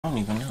I don't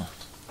even know.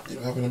 You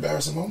don't have an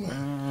embarrassing moment?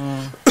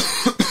 I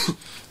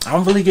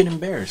don't really get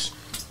embarrassed.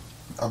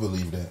 I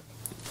believe that.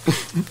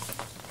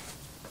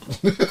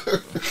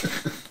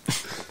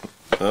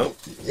 Oh.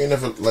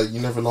 You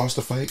never lost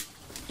a fight?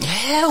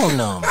 Hell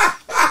no.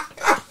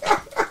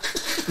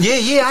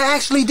 Yeah, I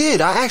actually did,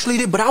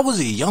 but I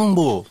was a young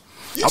boy.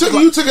 You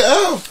took an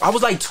L. I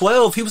was like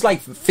 12. He was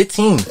like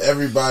 15.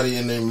 Everybody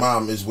and their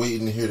mom is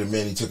waiting to hear the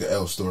Manny took an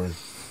L story.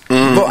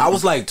 Bro, I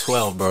was like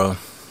 12, bro.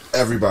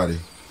 Everybody.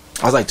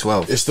 I was like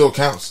 12. It still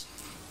counts.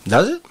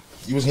 Does it?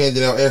 You was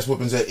handing out ass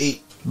whoopings at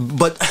 8.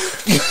 But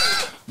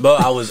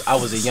I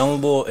was a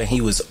young boy and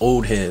he was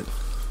old head.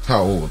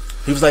 How old?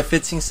 He was like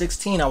 15,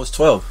 16. I was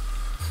 12.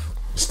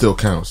 Still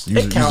counts. You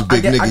was a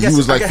big I nigga. guess, You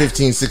was like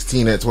 15,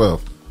 16 at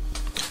 12.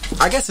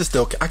 I guess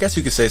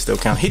you could say it still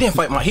counts. He didn't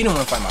want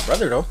to fight my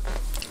brother though.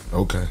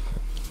 Okay.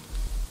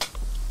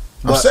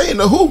 I'm saying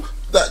the who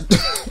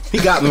he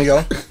got me,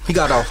 yo. He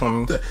got off on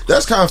me.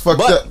 That's kind of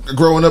fucked up.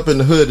 Growing up in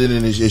the hood, and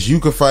then it's you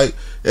can fight,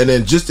 and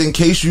then just in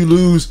case you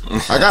lose,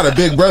 I got a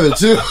big brother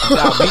too.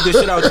 I'll beat the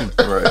shit out of you.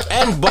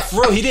 Right. But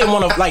for real, he didn't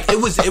want to. Like it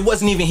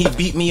wasn't even he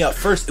beat me up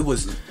first. It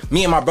was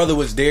me and my brother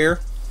was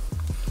there.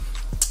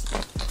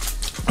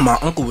 My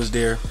uncle was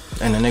there,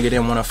 and the nigga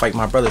didn't want to fight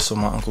my brother, so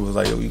my uncle was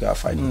like, "Yo, you gotta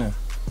fight him there."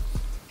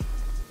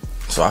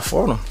 So I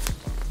fought him.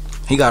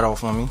 He got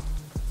off on me.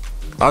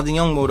 I was a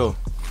young boy though,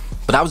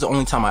 but that was the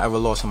only time I ever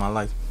lost in my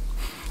life.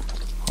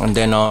 And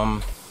then,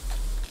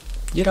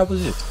 yeah, that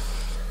was it.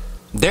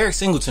 Derek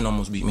Singleton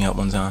almost beat me up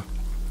one time.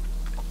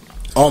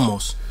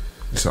 Almost.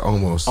 It's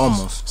almost.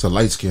 It's a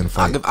light skin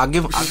fight. I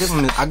give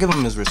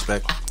him his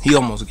respect. He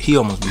almost beat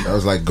me. That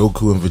was like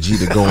Goku and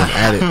Vegeta going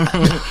at it.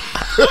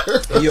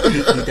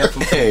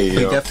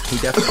 he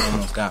definitely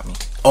almost got me.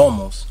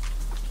 Almost.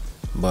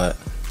 But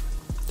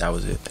that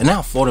was it. And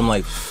I fought him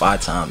like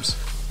 5 times.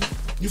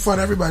 You fought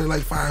everybody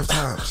like 5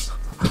 times.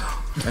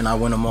 And I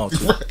win them all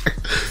too.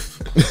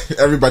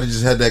 Everybody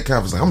just had that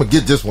confidence. Like, I'm gonna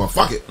get this one.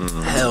 Fuck it.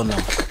 Mm-hmm. Hell no.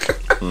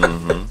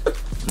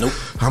 Mm-hmm. Nope.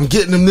 I'm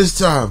getting him this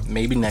time.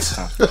 Maybe next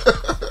time.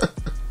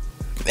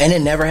 And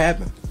it never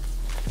happened.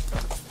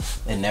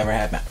 It never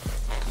happened.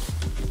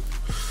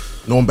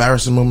 No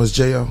embarrassing moments,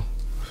 Jayo?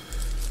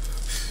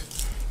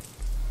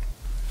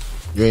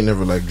 You ain't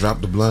never like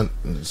dropped the blunt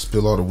and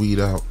spill all the weed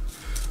out?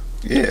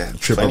 Yeah,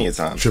 plenty of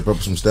times. Trip up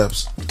some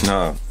steps?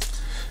 No.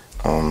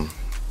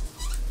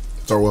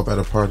 Throw up at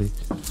a party?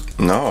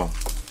 No.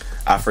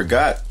 I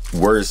forgot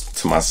words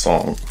to my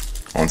song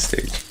on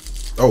stage.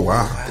 Oh,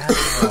 wow.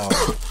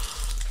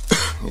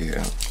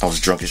 Yeah. I was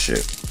drunk as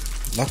shit.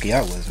 Lucky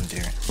I wasn't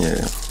there.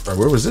 Yeah. Right,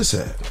 where was this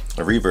at?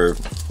 The Reverb.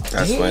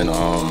 That's when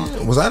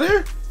was I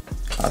there?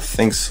 I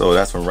think so.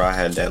 That's when Ra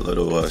had that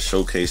little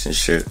showcase and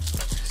shit.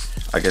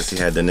 I guess he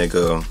had the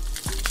nigga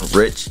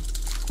Rich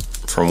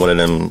from one of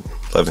them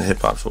 11 hip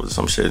hop shows or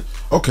some shit.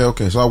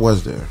 Okay, so I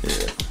was there.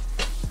 Yeah.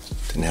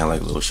 Didn't have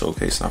like a little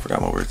showcase and I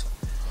forgot my words.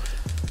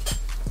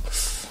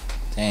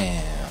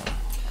 Damn.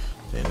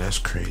 Yeah, that's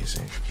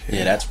crazy.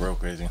 Yeah, that's real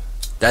crazy.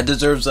 That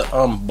deserves a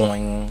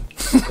boing.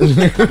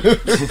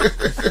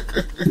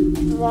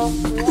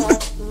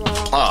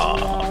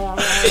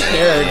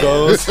 There it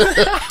goes.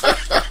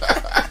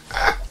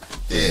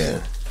 Yeah.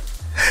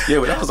 Yeah,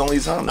 but that was the only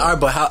time though.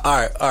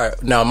 All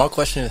right. Now my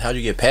question is, how'd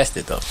you get past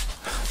it though?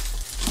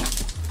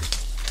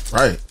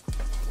 Right.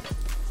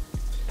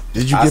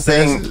 Did you get past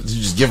it? Did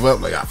you just give up?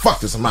 Like, fuck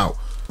this, I'm out.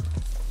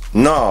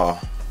 No.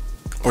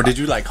 Or did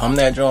you like hum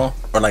that John?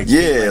 Or like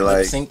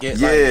lip sync it?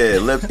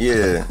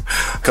 Yeah.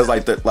 Cause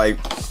like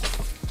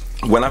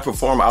when I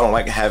perform, I don't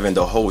like having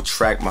the whole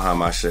track behind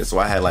my shit. So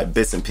I had like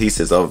bits and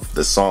pieces of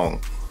the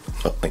song,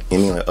 like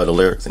any of the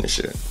lyrics and the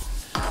shit.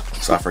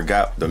 So I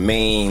forgot the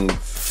main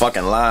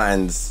fucking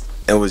lines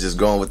and was just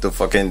going with the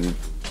fucking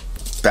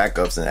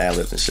backups and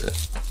ad-libs and shit.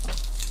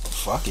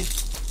 Fuck it.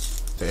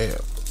 Damn.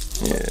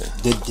 Yeah.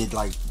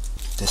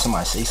 Did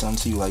somebody say something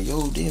to you like,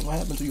 yo, damn, what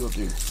happened to you up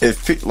there?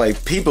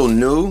 If people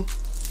knew,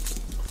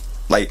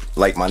 like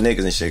my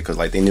niggas and shit, cause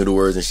like they knew the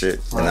words and shit,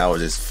 right. And I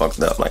was just fucked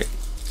up, like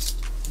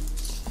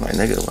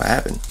nigga, what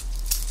happened?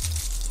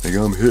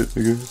 Nigga, I'm hit,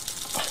 nigga.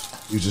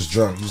 You just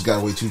drunk. You just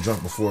got way too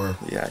drunk before.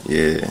 Yeah.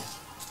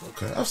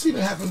 Okay, I've seen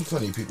it happen to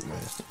plenty of people, man.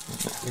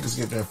 Niggas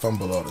get there and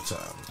fumble all the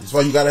time. That's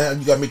why you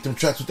gotta make them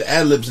tracks with the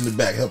ad-libs in the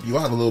back, help you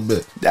out a little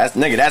bit. That's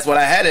what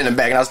I had in the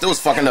back, and I still was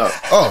fucking up.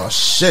 Oh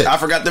shit! I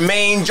forgot the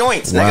main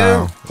joints,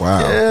 nigga.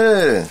 Wow.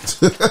 Yeah.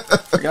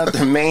 Forgot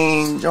the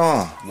main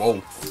joint.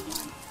 Whoa.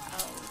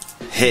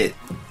 Hit,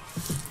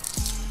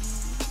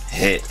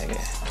 nigga.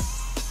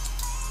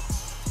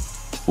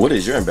 What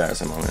is your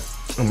embarrassing moment?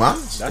 Mine?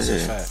 That's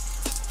just fact.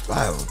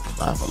 I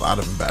have a lot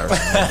of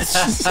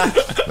embarrassing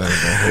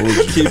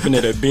moments. Keeping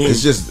it a beam.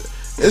 It's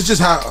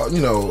just how,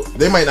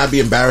 they might not be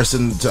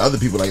embarrassing to other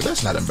people. Like,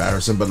 that's not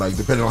embarrassing, but like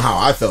depending on how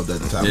I felt at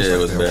the time. Yeah, it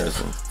was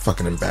embarrassing.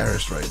 Fucking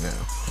embarrassed right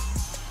now.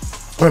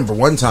 I remember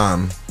one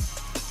time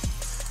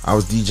I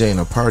was DJing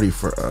a party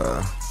for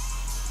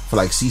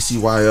like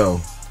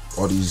CCYO,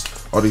 all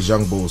these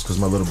young bulls, because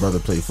my little brother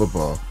played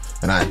football.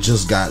 and I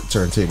just got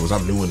turntables.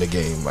 I'm new in the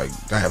game. Like,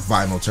 I have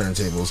vinyl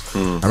turntables.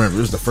 I remember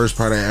it was the first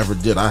part I ever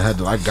did.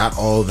 I got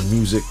all the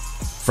music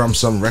from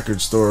some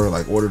record store,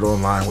 like ordered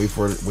online,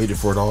 waited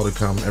for it all to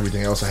come.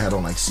 Everything else I had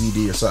on like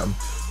CD or something,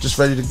 just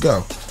ready to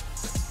go.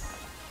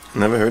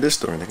 Never heard this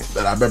story, nigga.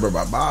 But I remember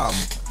my mom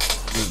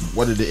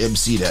wanted to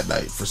MC that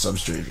night for some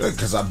strange,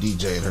 because I'm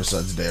DJing, her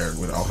son's there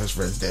with all his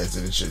friends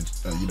dancing and shit.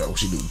 You know,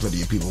 she knew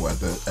plenty of people at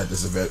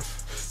this event.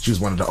 She was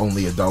one of the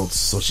only adults,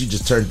 so she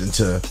just turned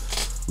into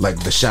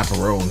like the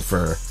chaperone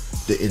for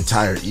the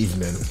entire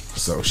evening.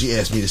 So she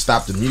asked me to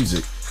stop the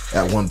music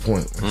at one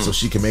point so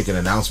she can make an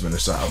announcement or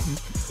something.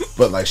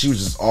 But like, she was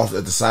just off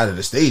at the side of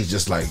the stage,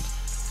 just like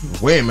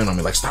whamming on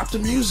me, like, stop the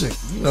music,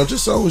 you know,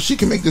 just so she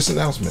can make this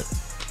announcement.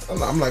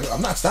 I'm like,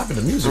 I'm not stopping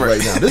the music right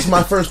now. This is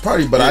my first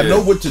party, but I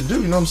know what to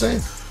do, you know what I'm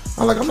saying?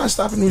 I'm like, I'm not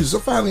stopping the music. So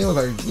finally, I was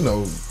like, you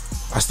know,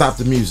 I stopped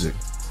the music.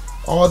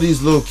 All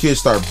these little kids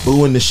start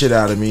booing the shit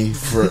out of me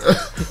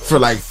for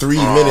like 3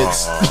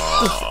 minutes.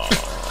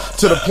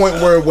 To the point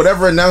where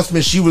whatever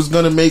announcement she was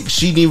gonna make,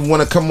 she didn't even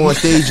want to come on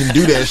stage and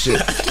do that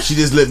shit. She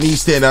just let me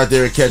stand out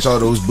there and catch all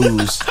those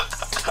boos.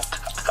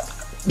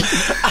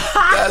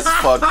 That's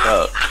fucked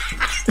up.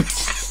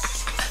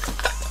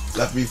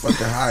 Left me fucking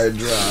high and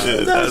dry.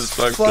 Yeah, that's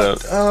fucked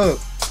up.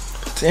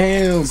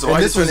 Damn. So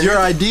And this was your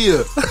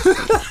idea.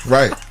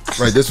 Right.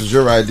 This was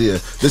your idea.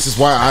 This is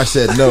why I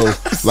said no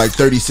like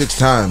 36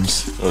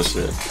 times. Oh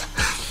shit.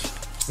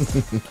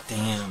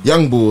 Damn.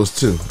 Young Bulls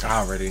too.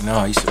 I already know.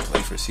 I used to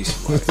play for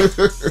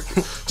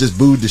CCY. Just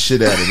booed the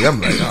shit out of me.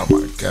 I'm like, oh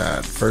my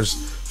god.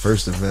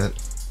 First event.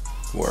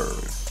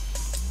 Word.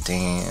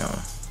 Damn.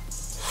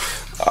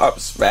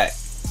 Ops back.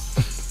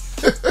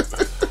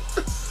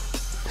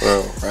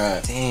 Bro,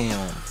 Right.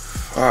 Damn.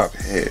 fuck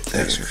head.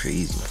 That's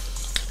crazy.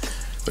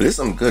 But it's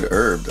some good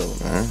herb though,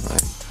 man.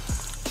 Like,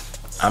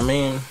 I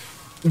mean,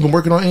 You been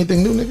working on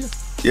anything new,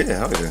 nigga? yeah,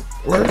 hell yeah.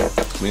 Word?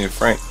 Me and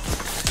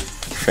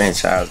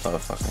franchise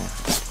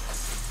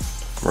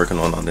motherfucker. Working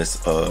on this.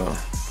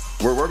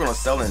 We're working on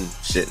selling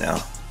shit now.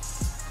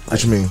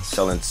 What you mean?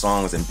 Selling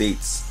songs and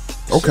beats.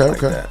 And Okay, shit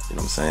like okay. that, you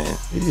know what I'm saying?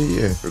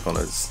 Yeah. We're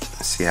gonna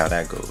see how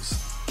that goes.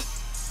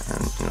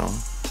 And you know,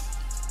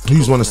 Who you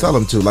just want to sell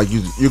them to? Like,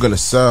 you're gonna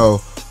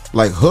sell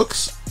like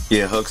hooks?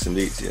 yeah, hooks and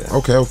beats, yeah.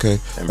 Okay.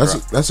 And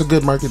That's a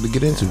good market to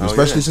get into, Oh,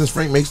 especially yeah. since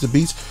Frank makes the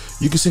beats.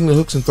 You can sing the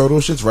hooks and throw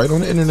those shits right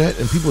on the internet,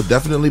 and people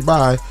definitely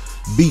buy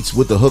beats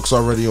with the hooks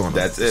already on them.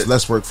 That's it. It's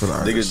less work for the Niggas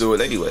artist. do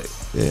it anyway.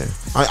 Yeah,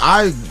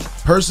 I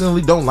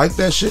personally don't like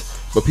that shit,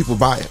 but people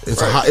buy it.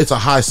 It's Right. it's a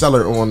high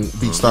seller on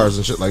BeatStars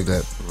and shit like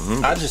that.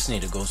 I just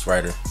need a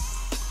ghostwriter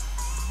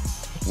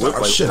What,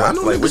 Oh, shit, I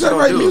know what niggas you that gonna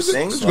write do? music.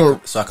 Sing? What you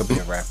gonna- so I could be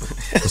a rapper.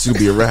 So you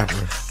be a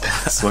rapper.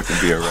 So I can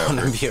be a I rapper.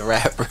 want to be a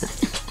rapper.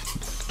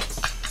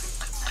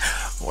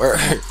 Word.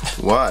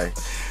 Why?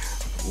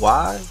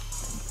 Why?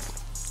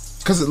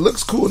 Cause it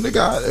looks cool,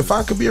 nigga. If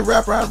I could be a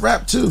rapper, I'd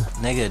rap too.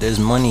 Nigga, there's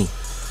money.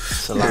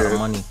 It's a lot Yeah. of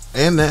money.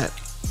 And that.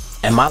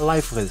 And my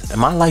life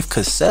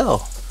could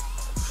sell.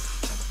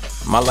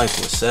 My life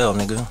would sell,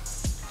 nigga.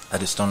 I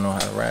just don't know how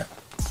to rap.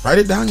 Write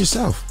it down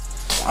yourself.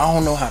 I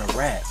don't know how to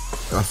rap.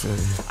 I feel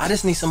you. I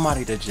just need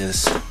somebody to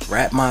just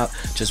write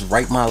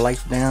my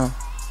life down,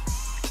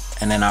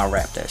 and then I'll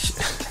rap that shit.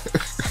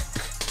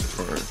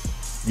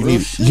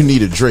 You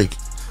need a Drake.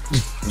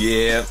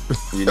 Yeah,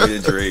 you need a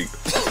Drake.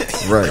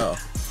 Right. Yo,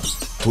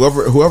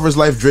 Whoever's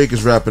life Drake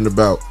is rapping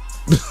about.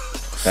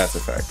 That's a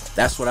fact.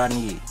 that's what I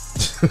need.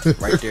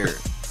 Right there.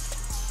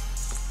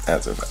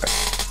 That's a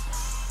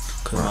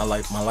fact. Cause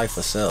my life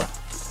will sell.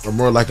 Or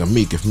more like a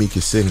Meek, if Meek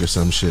could sing or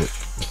some shit.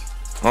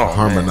 Oh,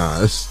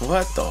 Harmonize. man.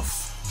 What the?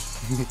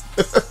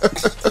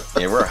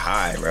 Yeah, we're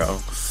high, bro.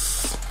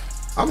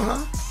 I'm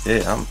high.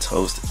 Yeah, I'm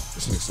toasted.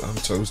 I'm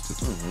toasted.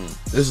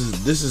 This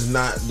is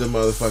not the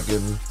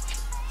motherfucking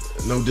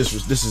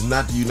This is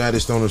not the United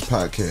Stoners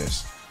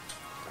podcast.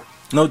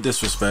 No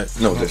disrespect.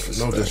 No disrespect.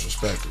 No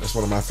disrespect. That's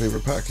one of my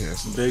favorite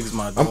podcasts. Big's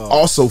my I'm dog.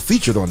 also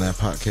featured on that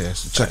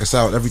podcast. Check us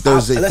out every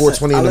Thursday,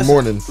 Listen, 4:20 in the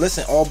morning.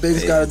 Listen, all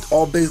Big's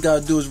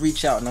gotta do is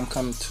reach out, and I'm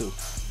coming too.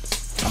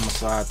 I'm gonna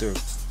slide through.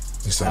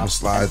 He said I'm gonna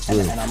slide through.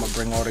 And I'm gonna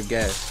bring all the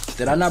gas.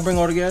 Did I not bring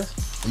all the gas?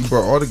 You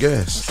brought all the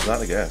gas. It's a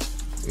lot of gas.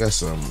 You got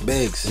some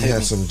Biggs. You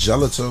had some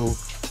some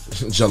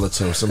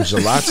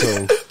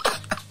gelato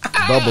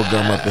bubble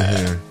gum up in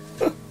here.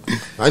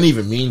 I didn't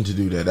even mean to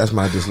do that. That's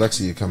my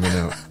dyslexia coming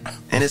out.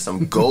 And it's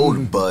some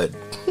gold bud.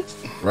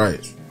 Right.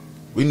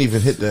 We didn't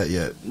even hit that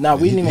yet. No,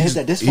 we didn't even hit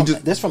that.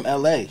 This from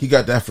LA. He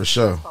got that for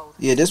sure.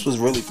 Yeah, this was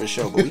really for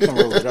show, but we can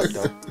roll it up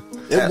though.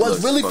 It That was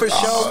looks really for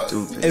fucking show.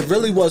 stupid. It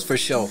really was for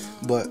show,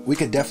 but we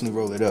could definitely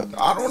roll it up.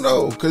 I don't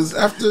know, because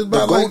after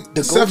about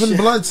the gold 7 shit-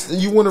 blunts,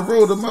 you want to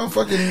roll the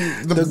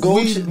motherfucking The gold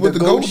weed shit, with the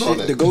gold on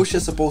it. The gold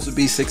shit's supposed to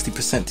be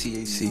 60%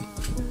 THC,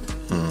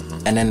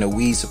 and then the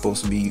weed's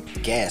supposed to be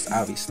gas,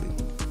 obviously.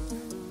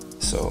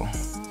 So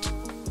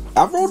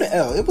I rolled the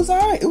L. It was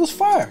alright. It was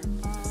fire.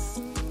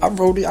 I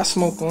rolled it. I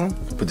smoked one.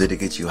 But did it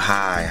get you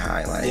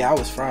high? Like, Yeah, I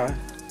was fried.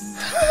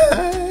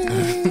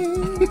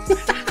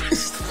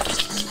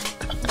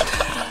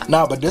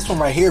 Nah, but this one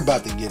right here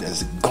about to get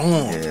us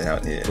going.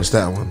 yeah. What's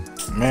that one?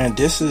 Man,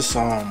 this is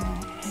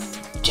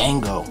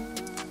Django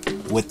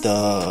with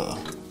the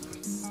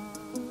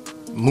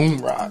moon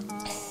rock.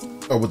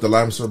 Oh, with the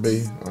lime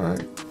sorbet. All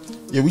right.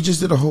 Yeah, we just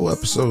did a whole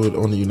episode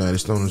on the United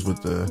Stoners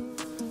with the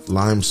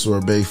lime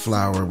sorbet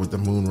flour with the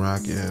moon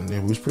rock, and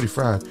it was pretty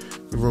fried.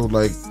 We rolled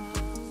like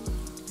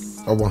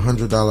a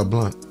 $100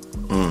 blunt.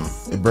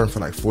 It burned for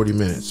like 40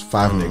 minutes.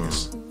 5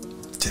 niggas.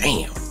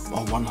 Damn.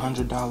 A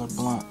 $100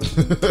 blunt.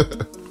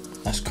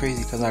 That's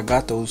crazy because I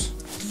got those.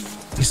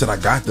 He said, I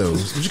got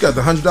those. Did you got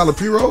the $100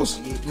 pre-rolls?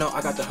 No,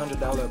 I got the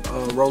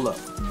 $100 roll-up.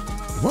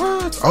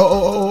 What?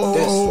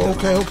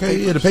 Oh, okay.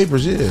 Yeah, the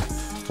papers, yeah.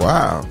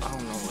 Wow. I don't know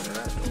where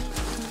they're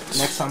at.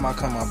 Next time I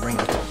come, I'll bring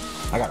them.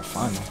 I gotta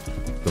find them.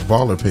 The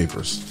baller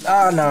papers.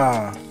 Ah,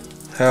 nah.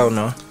 Hell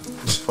no.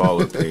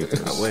 Baller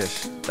papers. I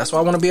wish. That's why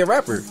I want to be a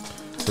rapper.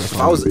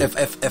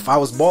 If I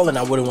was balling,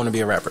 I wouldn't want to be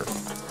a rapper.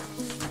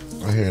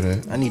 I hear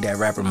that. I need that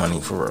rapper money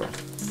for real.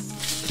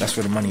 That's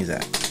where the money's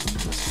at.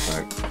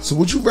 So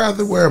would you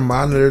rather wear a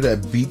monitor that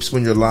beeps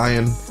when you're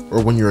lying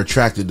or when you're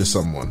attracted to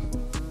someone?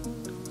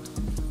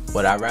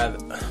 Would I rather?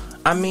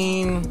 I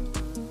mean,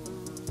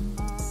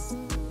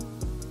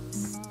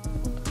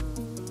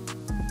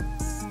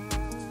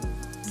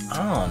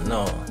 I don't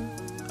know.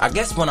 I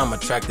guess when I'm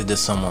attracted to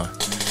someone,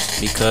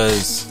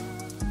 because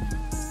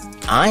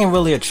I ain't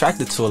really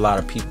attracted to a lot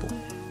of people.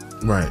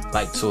 Right.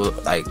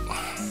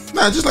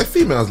 Nah, just like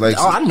females. Like,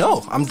 oh, I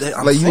know. I'm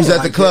like you was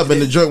at the club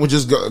and the joint would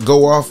just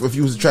go off if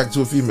you was attracted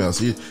to a female.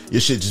 So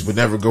your shit just would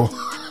never go.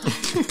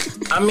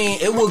 I mean,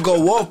 it would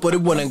go off, but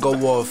it wouldn't go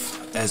off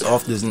as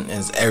often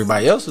as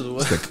everybody else's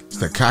would. It's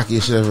the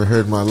cockiest shit I ever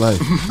heard in my life.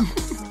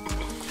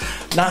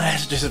 Nah,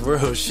 that's just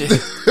real shit.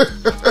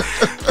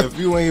 If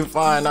you ain't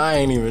fine, I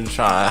ain't even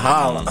trying to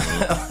holler.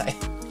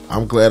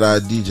 I'm glad I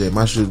DJ.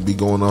 My shit would be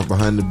going off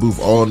behind the booth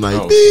all night.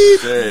 Oh, beep,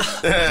 shit.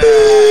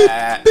 beep,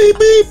 beep,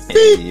 beep,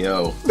 beep, Hey,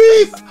 yo.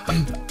 beep,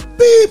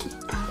 beep,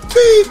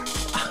 beep.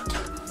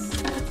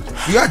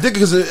 You got dick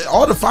because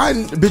all the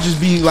fine bitches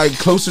be like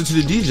closer to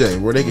the DJ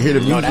where they can hear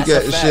the music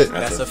and shit.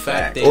 That's a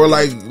fact. Or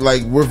like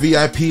where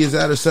VIP is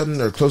at or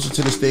something, or closer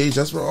to the stage.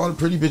 That's where all the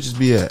pretty bitches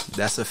be at.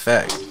 That's a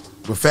fact.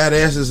 With fat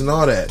asses and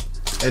all that,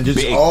 and just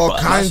Big all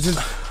butts.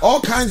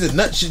 kinds of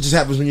nut shit just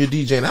happens when you're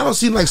DJing. I don't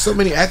see like so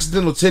many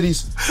accidental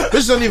titties.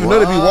 Bitches don't even know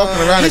they be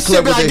walking around the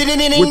club with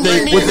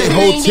their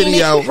whole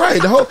titty out.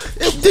 Right, the whole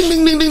ding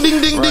ding ding ding ding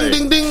ding ding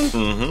ding ding.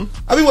 Mm-hmm.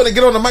 I be want to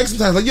get on the mic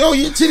sometimes like, yo,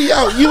 your titty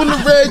out. You in the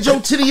red,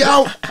 your titty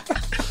out.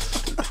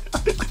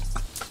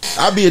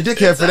 I'd be a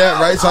dickhead for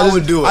that, right? So I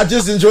would do it. I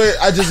just enjoy it.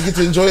 I just get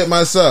to enjoy it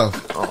myself.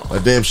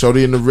 Like, damn,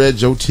 shorty in the red,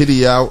 Joe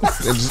titty out,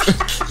 and just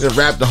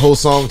rap the whole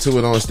song to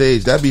it on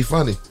stage. That'd be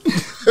funny.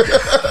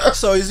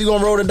 So is he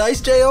gonna roll the dice,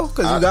 Jayo?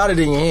 Because you got it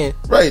in your hand.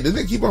 Right, then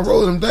they keep on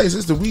rolling them dice.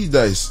 It's the weed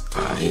dice.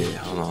 Yeah,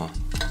 hold on.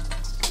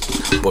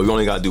 But we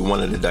only gotta do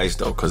one of the dice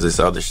though, because this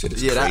other shit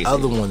is crazy. That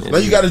other one. No,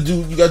 you gotta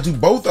do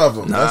both of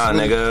them. Nah,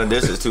 nigga,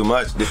 this is too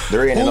much.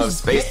 There ain't enough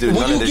space to do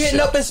none of you this getting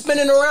shit. up and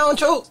spinning around,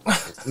 Choke?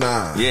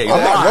 Nah, Yeah, I'm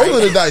not exactly.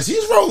 rolling the dice.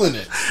 He's rolling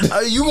it.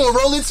 You gonna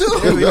roll it too?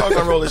 Yeah, we all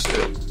gonna roll this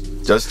shit.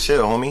 Just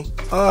chill, homie.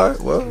 All right,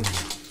 well,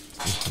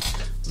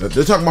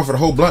 They're talking about for the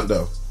whole blunt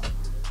though.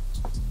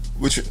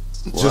 Which?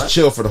 Just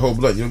chill for the whole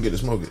blunt. You don't get to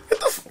smoke it.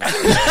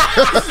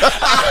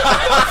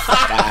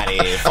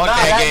 Fuck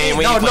that game.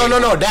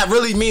 No. That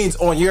really means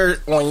on your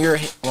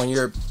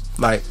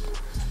like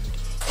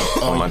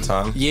On my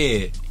tongue.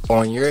 yeah,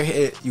 on your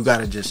head, you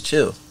gotta just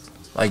chill.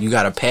 Like you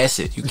gotta pass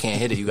it. You can't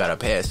hit it. You gotta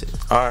pass it.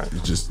 All right.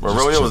 We're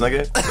royals,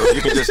 nigga. So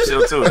you can just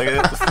chill too, nigga.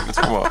 What the fuck you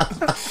talking about?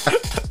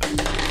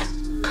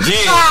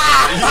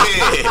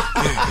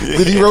 Yeah.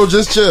 Did he roll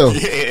just chill?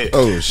 Yeah.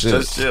 Oh shit.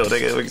 Just chill,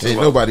 nigga. What you talking Ain't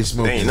about? nobody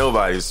smoking. Ain't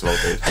nobody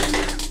smoking.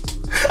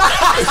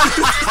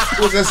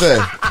 What's that say?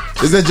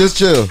 Is that just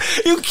chill?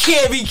 You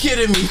can't be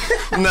kidding me.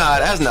 Nah,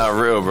 that's not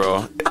real,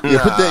 bro.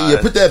 Yeah,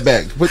 put that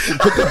back. Put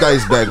the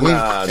dice back.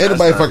 Nah, Ain't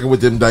nobody fucking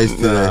with them dice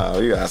today. Nah,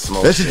 you gotta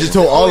smoke. That shit just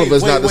told all of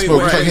us not to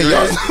smoke. It's like, hey,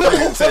 y'all.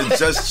 It said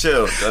just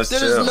chill. Just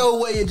There's chill. no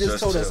way it just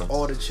told us chill.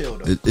 all to chill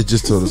though. It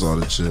just told us all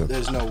to chill.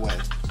 There's no way.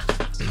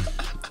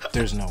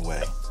 There's no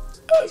way.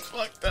 That's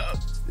fucked up.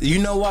 You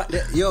know what?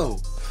 Yo,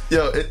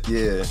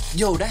 Yeah.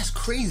 that's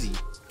crazy.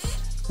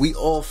 We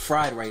all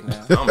fried right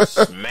now. I'm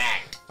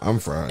smacked. I'm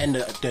fried. And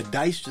the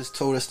dice just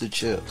told us to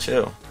chill.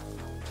 Chill.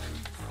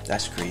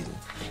 That's crazy.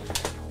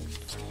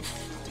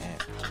 Damn.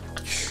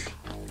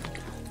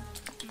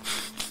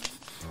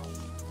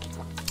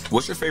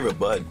 What's your favorite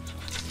bud?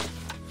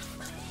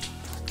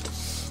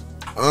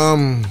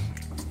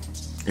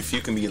 If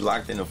you can be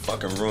locked in a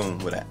fucking room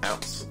with an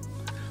ounce,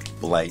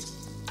 like,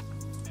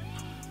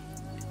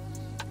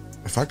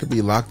 If I could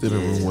be locked in a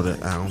room with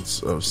an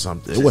ounce of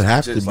something, it would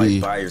have to just be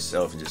like by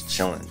yourself and just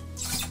chilling.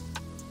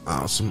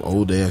 some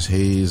old ass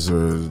haze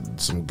or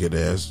some good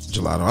ass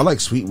gelato. I like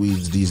sweet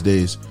weeds these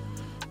days.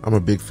 I'm a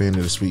big fan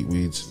of the sweet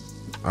weeds.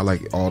 I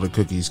like all the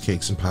cookies,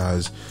 cakes, and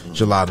pies,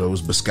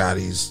 gelatos,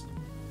 biscottis,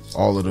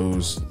 all of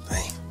those.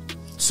 Dang.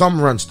 Some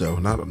runts though,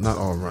 not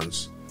all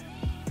runts.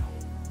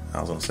 I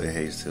was gonna say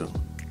haze too.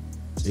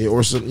 Yeah,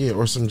 or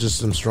some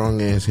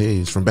strong ass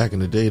haze from back in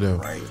the day though.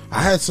 Right.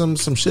 I had some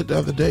shit the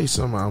other day.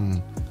 Some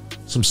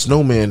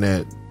snowman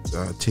that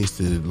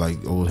tasted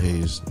like old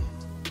haze.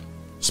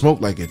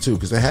 Smoked like it too,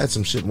 because I had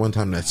some shit one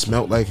time that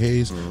smelled like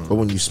haze, but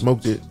when you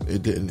smoked it,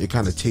 it didn't. It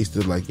kind of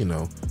tasted like, you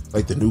know,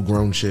 like the new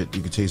grown shit.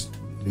 You could taste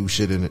new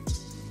shit in it,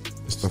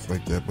 and stuff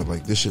like that. But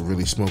like this shit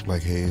really smoked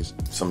like haze.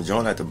 Some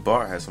joint at the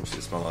bar had some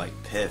shit smelling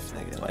like piff,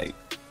 nigga. Like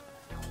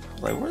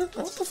what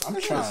the fuck? I'm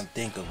is trying this? to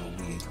think of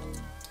a weed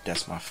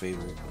that's my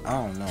favorite. I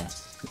don't know.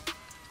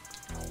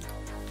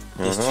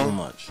 It's too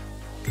much.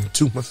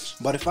 Too much.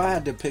 But if I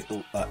had to pick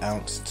an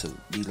ounce to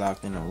be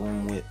locked in a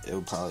room with, it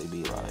would probably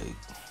be like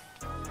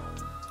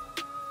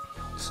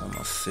some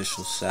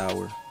official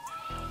sour.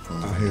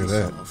 I hear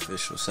that. Some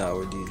official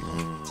sour D.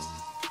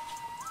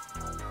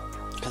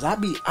 Cause I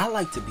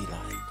like to be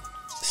like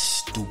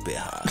stupid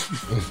high.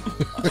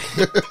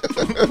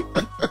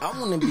 I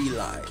want to be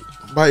like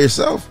By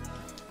yourself?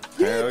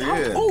 Hell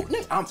yeah.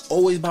 I'm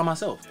always by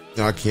myself.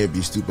 No, I can't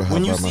be stupid high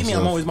When you by see myself.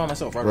 me, I'm always by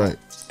myself, right? Right.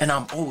 And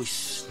I'm always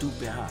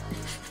stupid high.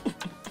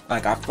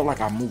 Like I feel like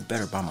I move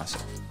better by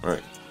myself.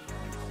 Right.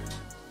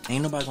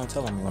 Ain't nobody gonna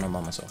tell me when I'm by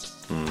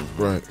myself.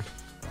 Right.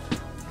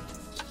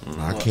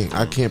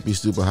 I can't be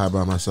stupid high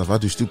by myself. I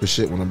do stupid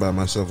shit when I'm by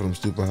myself and I'm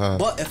stupid high.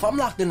 But if I'm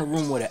locked in a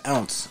room with an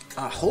ounce,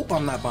 I hope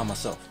I'm not by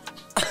myself.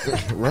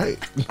 Right.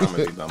 I'm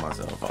gonna be by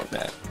myself. Fuck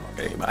that. Fuck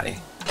everybody.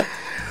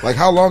 Like,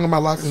 how long am I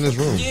locked in this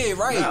room? Yeah,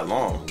 right. Not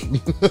long.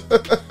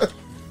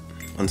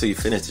 Until you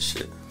finish the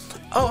shit.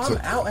 Oh, I'm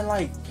out and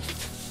like,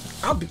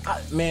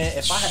 man,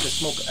 if I had to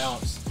smoke an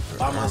ounce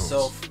by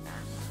myself,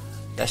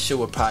 that shit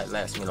would probably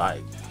last me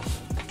like,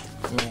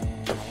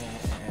 man,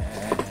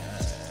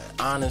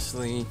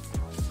 honestly.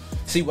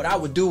 See, what I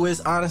would do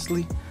is,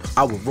 honestly,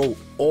 I would roll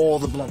all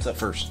the blunts up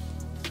first.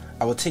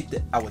 I would take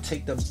the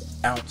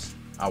ounce,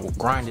 I would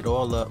grind it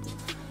all up,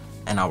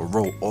 and I would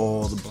roll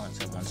all the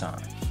blunts at one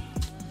time.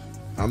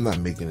 I'm not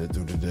making it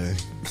through the day.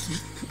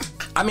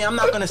 I mean, I'm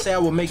not gonna say I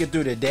will make it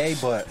through the day,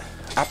 but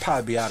I'll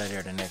probably be out of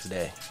there the next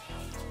day.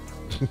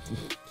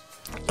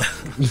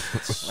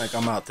 Like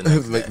I'm out the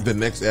next Like day. the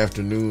next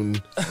afternoon,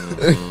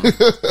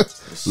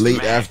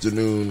 late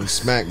afternoon,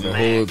 smack the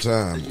whole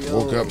time.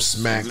 Woke up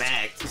smacked.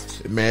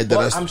 Mad that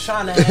Well, I'm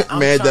trying to.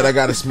 that I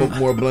gotta smoke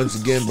more blunts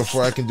again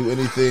before I can do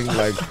anything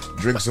like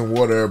drink some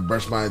water,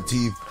 brush my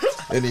teeth,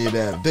 any of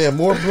that. Damn,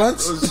 more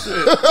blunts? Oh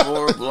shit.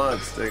 More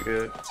blunts,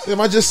 nigga.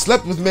 Damn, I just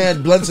slept with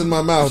mad blunts in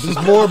my mouth.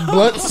 There's more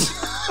blunts?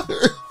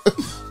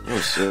 Oh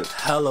shit.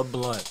 Hella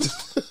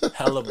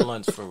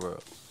blunts for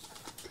real.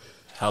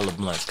 Hella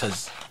blunts,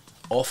 cause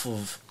off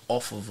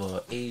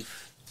of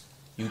eighth,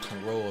 you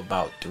can roll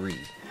about 3.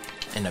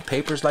 In the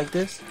papers like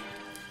this,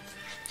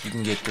 you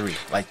can get 3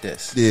 like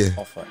this. Yeah.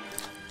 Off of,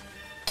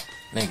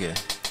 nigga,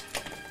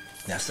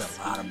 that's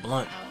a lot of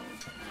blunt.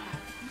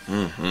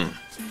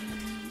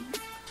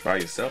 By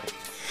yourself.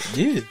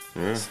 Yeah.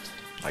 Yeah.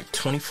 Like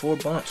 24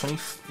 blunts.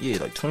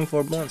 Like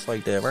 24 blunts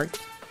like that, right?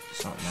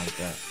 Something like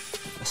that.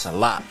 That's a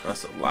lot.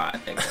 That's a lot,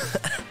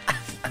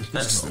 nigga.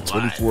 That's a lot.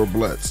 24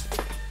 blunts.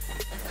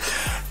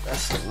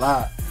 That's a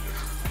lot.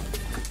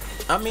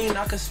 I mean,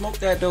 I could smoke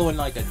that though in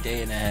like a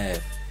day and a half.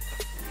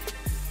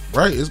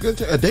 Right, it's gonna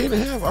take a day and a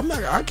half. I'm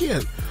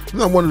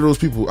not one of those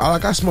people. I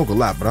smoke a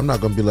lot, but I'm not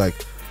gonna be like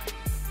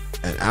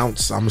an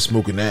ounce. I'm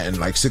smoking that in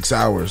like 6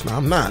 hours. No,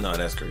 I'm not. No,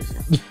 that's crazy.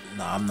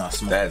 No, I'm not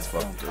smoking. That's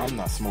fucked up. I'm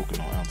not smoking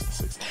no ounce of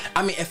 6.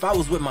 I mean, if I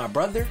was with my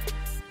brother,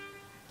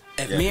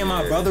 if me and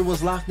my Yeah. brother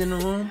was locked in the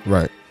room,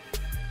 Right.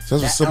 So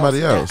that's with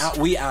somebody else.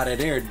 We out of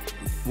there.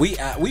 We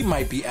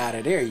might be out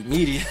of there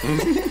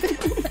immediately.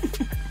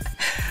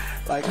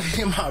 Like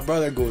me and my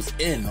brother goes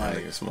in. I Like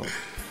nigga smoke.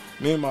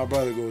 me and my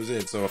brother goes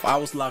in. So if I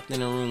was locked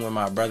in a room with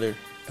my brother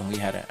and we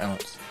had an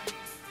ounce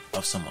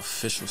of some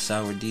official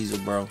sour diesel,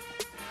 bro,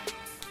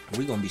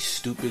 we gonna be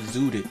stupid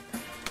zooted,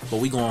 but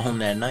we going home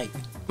that night.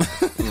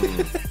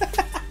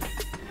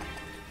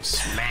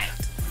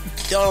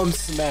 Smacked. Dumb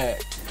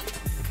smacked.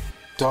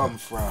 Dumb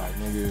fried,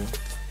 nigga.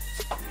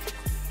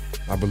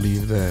 I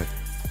believe that.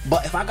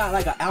 But if I got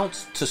like an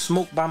ounce to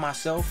smoke by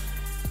myself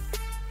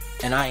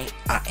and I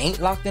ain't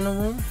locked in a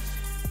room,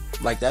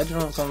 like that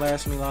joint can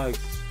last me like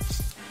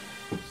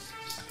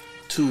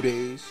 2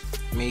 days,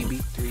 maybe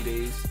 3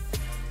 days.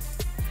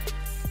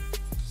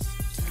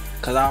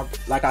 Cause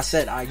like I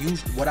said,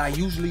 what I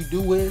usually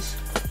do is,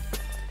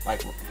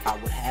 like, I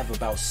would have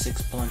about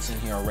 6 blunts in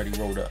here already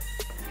rolled up.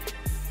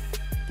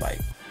 Like,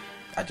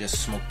 I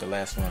just smoked the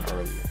last one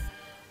earlier.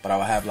 But I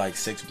would have like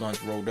 6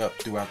 blunts rolled up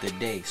throughout the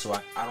day, so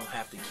I don't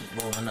have to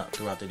keep rolling up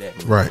throughout the day.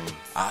 Right.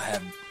 I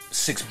have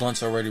 6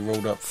 blunts already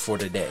rolled up for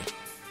the day.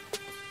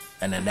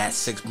 And then that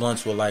 6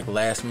 blunts will like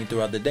last me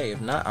throughout the day. If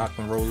not, I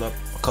can roll up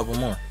a couple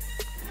more.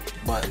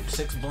 But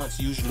 6 blunts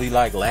usually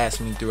like last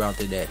me throughout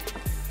the day.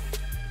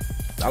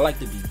 I like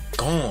to be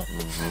gone.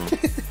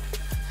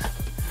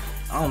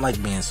 I don't like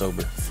being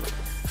sober.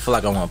 I feel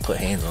like I want to put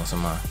hands on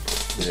somebody.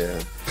 Yeah.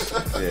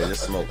 Yeah,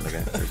 just smoke,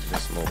 nigga.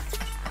 Just smoke.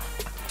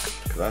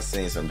 Cause I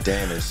seen some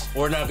damage.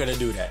 We're not gonna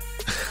do that.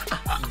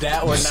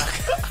 That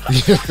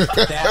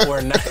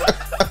we're not.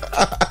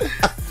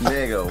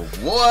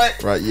 Nigga,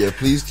 what? Right, yeah,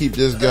 please keep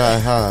this guy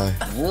high.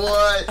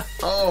 What?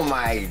 Oh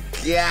my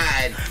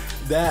god.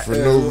 That For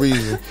no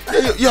reason.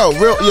 Yo,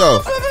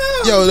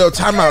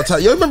 time out.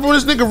 Yo, remember when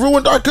this nigga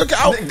ruined our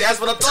cookout? That's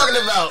what I'm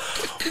talking about.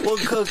 What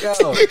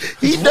cookout?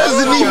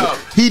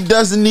 He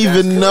doesn't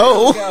even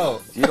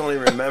know. You don't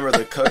even remember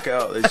the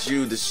cookout that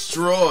you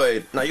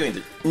destroyed. No, you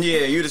ain't.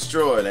 Yeah, you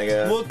destroyed,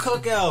 nigga. What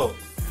cookout?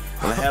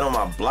 When I had on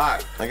my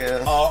block,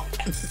 nigga. Oh,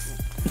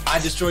 I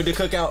destroyed the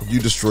cookout. You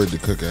destroyed the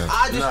cookout.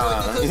 I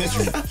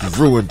destroyed the cookout.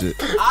 You ruined it.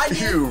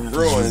 You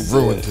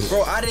ruined it.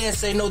 Bro, I didn't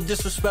say no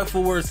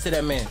disrespectful words to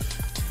that man.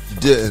 You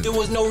didn't. There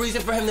was no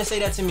reason for him to say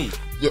that to me.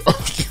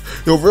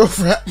 Yo, real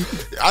crap.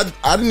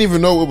 I didn't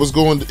even know it was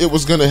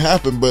gonna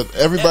happen, but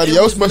everybody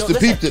else must have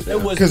peeped it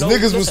because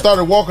niggas was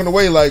started walking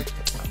away like,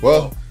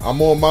 well,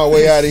 I'm on my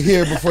way out of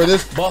here before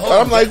this. But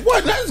I'm like,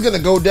 what? Nothing's gonna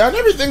go down.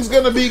 Everything's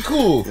gonna be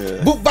cool.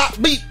 Yeah. Boop bop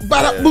beep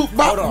bada boop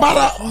bop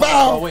bada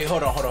bow. Oh wait,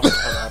 hold on.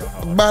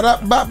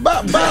 Bada bop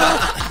bop bow.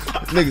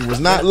 Nigga was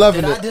not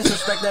loving Did it. I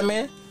disrespect that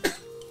man?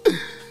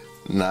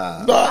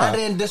 Nah. I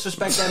didn't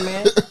disrespect that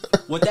man.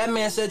 What that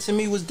man said to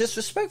me was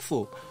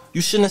disrespectful.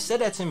 You shouldn't have said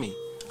that to me.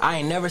 I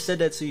ain't never said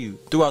that to you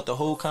throughout the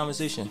whole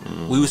conversation.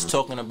 We was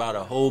talking about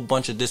a whole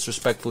bunch of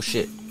disrespectful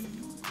shit.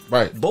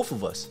 Right. Both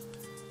of us.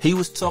 He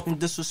was talking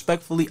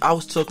disrespectfully. I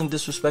was talking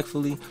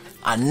disrespectfully.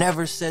 I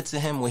never said to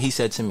him what he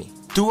said to me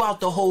throughout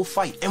the whole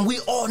fight. And we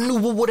all knew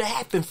what would have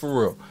happened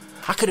for real.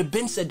 I could have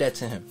been said that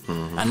to him.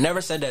 I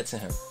never said that to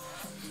him.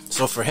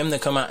 So for him to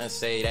come out and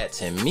say that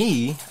to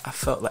me, I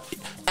felt like...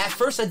 At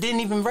first, I didn't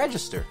even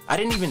register.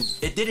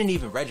 It didn't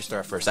even register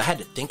at first. I had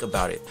to think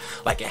about it.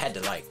 Like, it had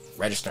to, like,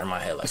 register in my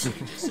head, like what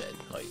he just said.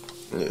 Like,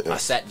 I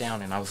sat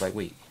down and I was like,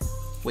 wait,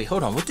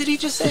 hold on. What did he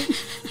just say?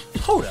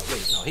 Hold up,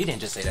 wait. No, he didn't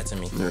just say that to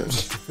me.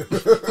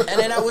 And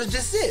then that was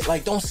just it.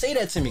 Like, don't say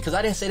that to me, because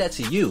I didn't say that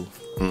to you.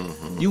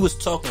 You was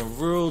talking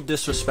real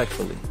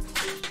disrespectfully.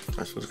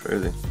 That's what's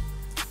crazy.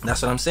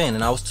 That's what I'm saying.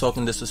 And I was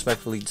talking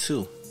disrespectfully,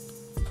 too.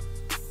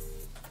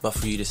 But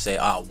for you to say,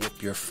 I'll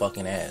whoop your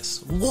fucking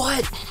ass.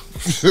 What?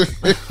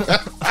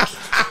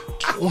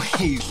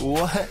 Wait,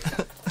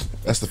 what?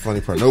 That's the funny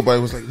part. Nobody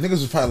was like, niggas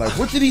was probably like,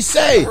 what did he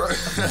say?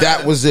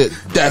 That was it.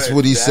 That's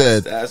what he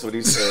said. That's what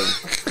he said.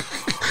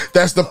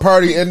 That's the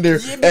party ender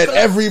at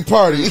every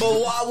party.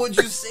 But why would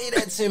you say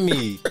that to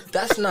me?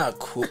 That's not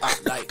cool.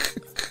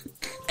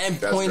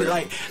 Pointed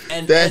like,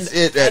 and that's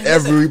it at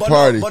listen, every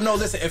party. But no,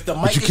 listen. If the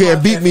mic, but you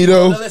can't beat me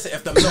though. No, listen.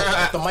 If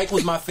the mic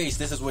was my face,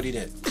 this is what he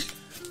did.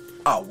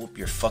 I'll whoop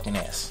your fucking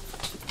ass.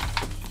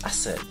 I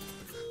said,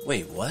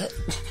 wait, what?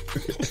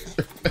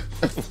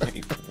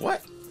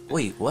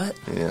 Wait, what?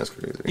 Yeah, that's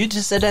crazy. You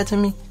just said that to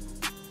me?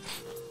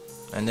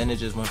 And then it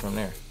just went from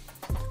there.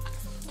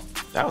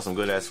 That was some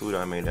good ass food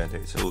I made that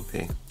day too,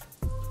 P.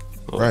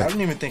 Right. I don't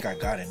even think I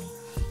got any.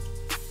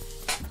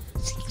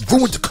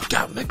 Ruined the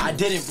cookout, nigga. I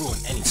didn't ruin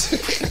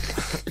anything.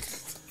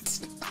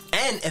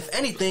 And if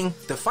anything,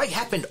 the fight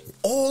happened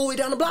all the way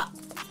down the block.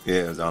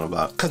 Yeah, it was down the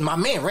block. Because my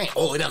man ran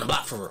all the way down the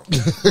block for real.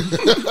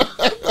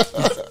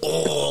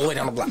 All the way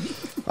down the block.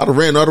 I'd have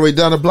ran all the way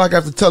down the block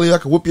after telling you I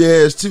could whoop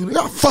your ass too. Nigga,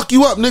 I'll fuck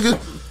you up, nigga.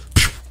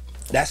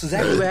 That's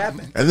exactly what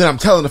happened. And then I'm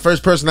telling the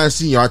first person I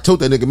see, I told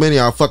that nigga Manny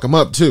I'll fuck him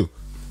up too.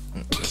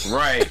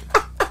 Right.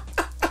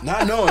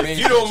 Not knowing, man. If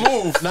you don't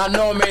move. Not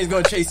knowing, man, he's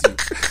going to chase you.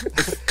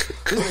 This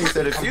nigga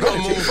said, if you don't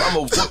move, I'm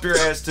going to whoop your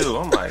ass too.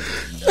 I'm like,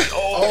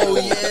 oh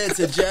yeah,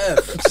 to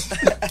Jeff.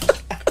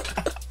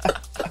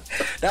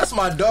 That's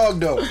my dog,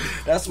 though.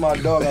 That's my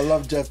dog. I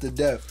love Jeff to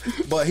death.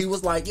 But he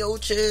was like, yo,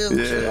 chill.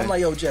 I'm like,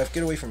 yo, Jeff,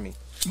 get away from me.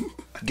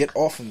 Get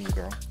off of me,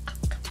 girl.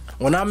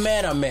 When I'm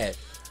mad, I'm mad.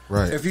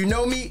 Right. If you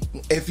know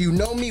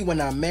me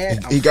when I'm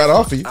mad, he got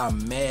off of you.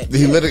 I'm mad.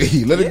 He let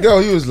it go.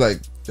 He was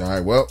like, all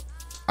right, well,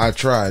 I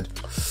tried.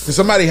 And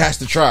somebody has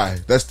to try.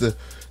 That's the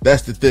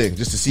thing,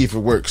 just to see if it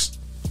works.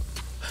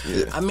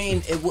 Yeah. I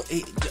mean,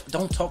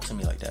 don't talk to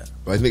me like that.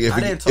 Like,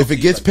 nigga, if it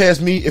gets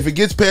past me, if it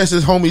gets past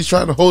his homies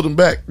trying to hold him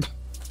back.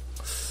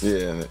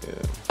 Yeah.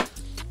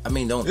 I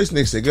mean, don't. This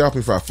nigga said, get off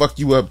me before I fuck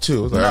you up too.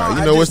 I was like, all right,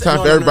 you know, it's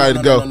time for everybody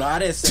to go. No, I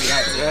didn't say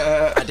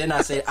that. I did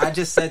not say. I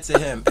just said to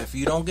him, if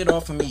you don't get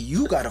off of me,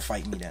 you gotta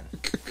fight me then.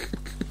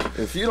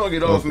 If you don't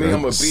get off me,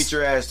 I'm gonna beat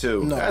your ass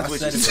too. No, that's I what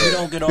said, if you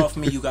don't get off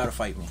me, you gotta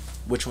fight me.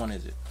 Which one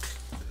is it?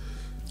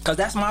 Because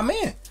that's my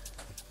man.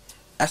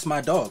 That's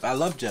my dog. I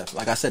love Jeff.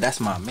 Like I said, that's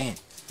my man.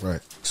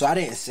 Right. So I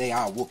didn't say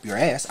I'll whoop your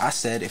ass. I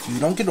said, if you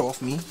don't get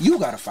off me, you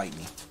gotta fight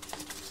me.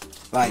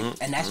 Like,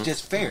 and that's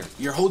just fair.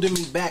 You're holding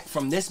me back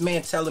from this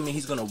man telling me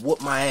he's gonna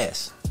whoop my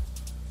ass.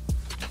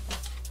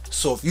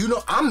 So if you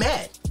don't, I'm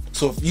mad.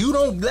 So if you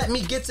don't let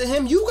me get to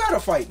him, you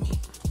gotta fight me.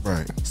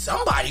 Right.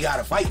 Somebody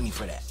gotta fight me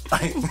for that.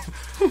 Like,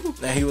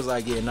 and he was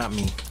like, yeah, not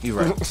me. You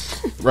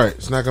right. Right.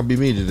 It's not gonna be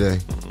me today.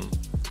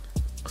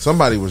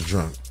 Somebody was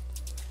drunk.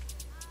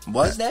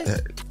 Was that?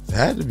 It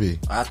had to be.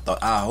 I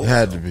hope it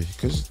had so. to be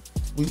because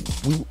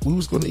we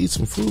was gonna eat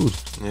some food.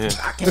 Yeah.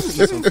 I can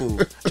eat some food.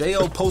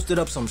 Jayo posted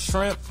up some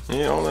shrimp.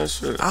 Yeah, all that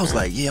shit. I was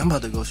like, yeah, I'm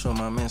about to go show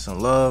my man some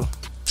love.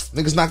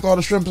 Niggas knocked all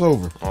the shrimps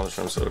over. All the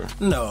shrimps over.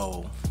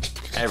 No.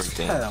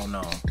 Everything. Hell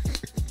no.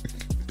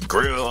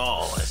 grill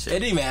all that It shit.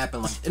 didn't even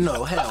happen like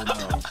no, hell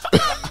no.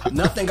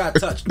 Nothing got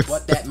touched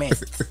but that man.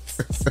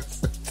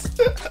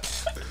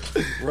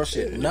 Real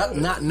shit. Not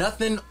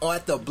nothing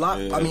at the block.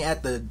 Yeah. I mean,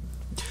 at the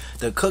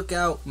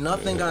cookout,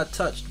 nothing got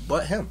touched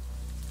but him.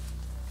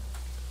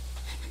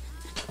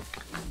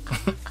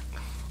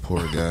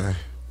 Poor guy.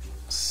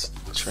 It's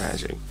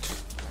tragic.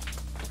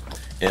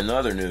 In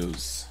other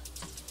news,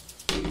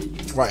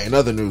 Right, in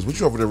other news, what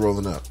you over there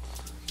rolling up?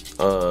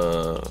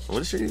 what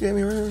the shit you gave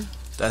me right here?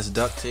 That's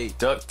duct tape.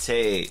 Duct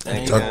tape.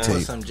 And Duct you tape.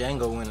 put some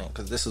Django in it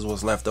because this is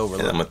what's left over.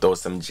 And I'm gonna throw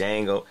some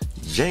Django.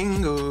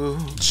 Django.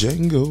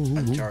 Django.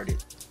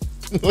 Uncharted.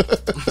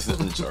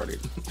 Uncharted.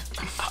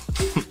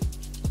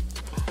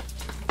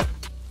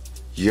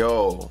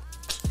 Yo,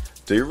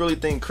 do you really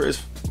think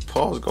Chris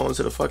Paul's going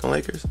to the fucking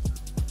Lakers?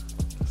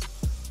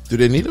 Do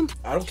they need him?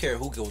 I don't care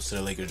who goes to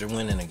the Lakers. They're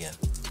winning again.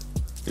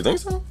 You think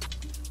so?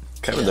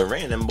 Kevin Yeah.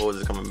 Durant, them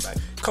boys are coming back.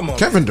 Come on,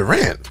 Kevin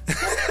Durant.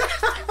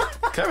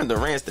 Kevin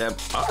Durant's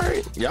that. All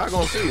right, y'all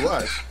gonna see.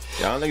 Watch.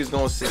 Y'all niggas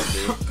gonna see,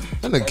 dude.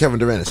 That nigga Kevin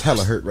Durant is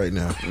hella hurt right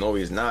now. No,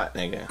 he's not,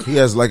 nigga. He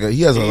has a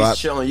He's lot.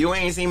 chilling. You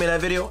ain't seen me that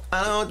video?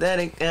 I know that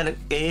it gotta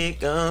get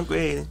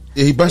crazy.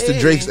 Yeah, he busted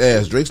Hey. Drake's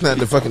ass. Drake's not in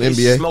the fucking He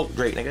NBA. smoked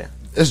Drake, nigga.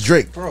 It's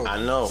Drake. bro.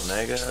 I know,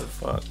 nigga.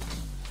 Fuck.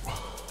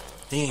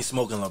 He ain't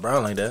smoking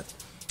LeBron like that.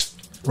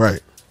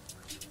 Right.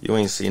 You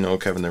ain't seen no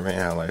Kevin Durant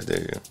highlights, did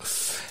you?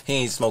 He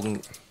ain't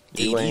smoking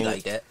You AD ain't-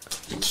 like that.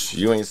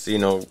 You ain't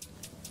seen no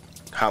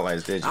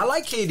highlights, did you? I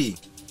like KD.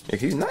 Yeah,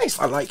 he's nice.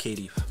 I like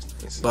KD.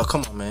 But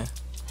come on, man.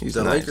 He's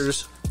The nice.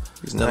 Lakers.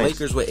 He's The nice.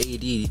 Lakers with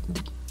AD.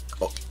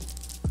 Oh.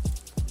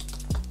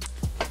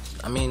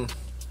 I mean,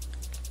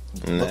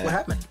 look what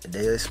happened.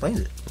 They explained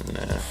it.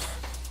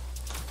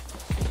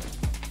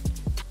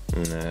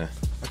 Nah.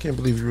 I can't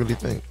believe you really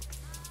think.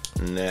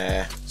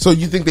 Nah. So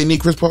you think they need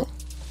Chris Paul?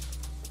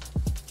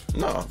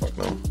 No, fuck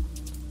no.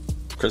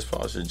 Chris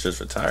Paul should just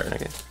retire,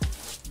 nigga.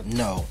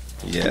 No.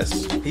 Yes.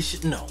 He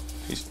should no.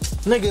 He's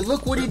Nigga,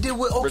 look what he did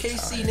with OKC,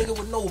 Retired. nigga,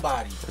 with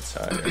nobody.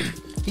 retired.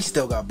 He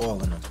still got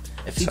ball in him.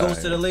 If he goes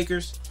to the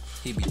Lakers,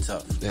 he'd be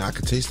tough. Yeah, I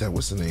could taste that.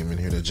 What's the name in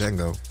here? The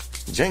Django.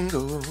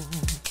 Django.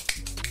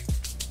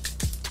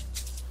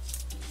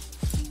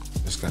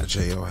 This guy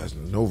Jayo has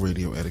no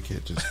radio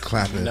etiquette. Just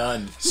clapping,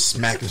 None.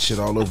 smacking shit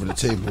all over the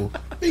table.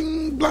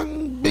 Bing,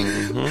 blang,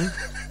 bing.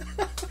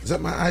 Is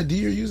that my ID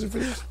you're using for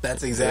this?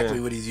 That's exactly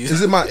Yeah. what he's using.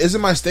 Is it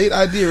my state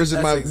ID or is it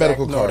That's my exact-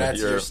 medical no, card? that's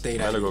your state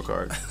ID. medical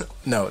card.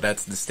 No,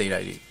 that's the state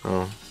ID.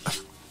 Oh.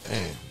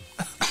 Damn.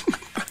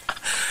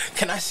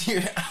 Can I see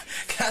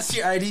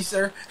your ID,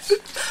 sir?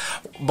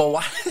 But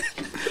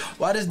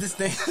why does this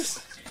thing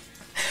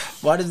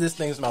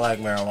smell like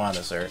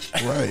marijuana, sir?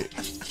 Right.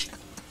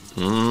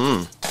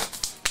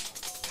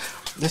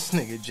 This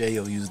nigga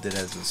Jayo used it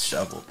as a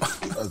shovel.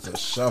 That's a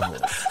shovel.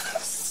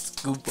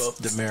 Scoop up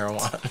the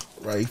marijuana.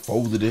 Right. He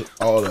folded it.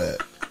 All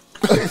that.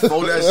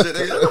 Fold that shit,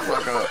 nigga.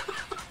 Fuck up.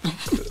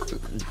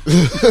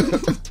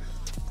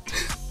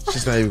 It's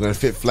just not even gonna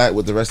fit flat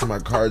with the rest of my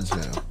cards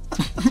now.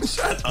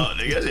 Shut up,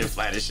 nigga. That shit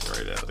flat as shit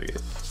right now,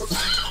 nigga.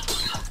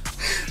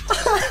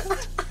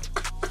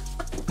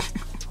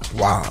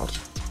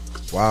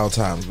 Wild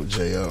times with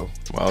Jayo.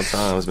 Wild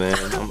times, man.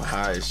 I'm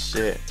high as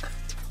shit.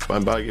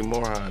 I'm about to get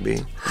more high,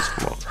 B.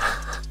 Come on.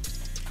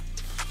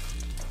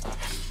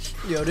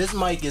 Yo, this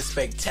mic is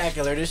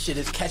spectacular. This shit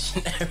is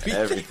catching everything.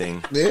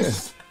 Everything. Yeah.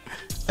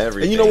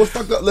 Everything. And you know what's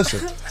fucked up?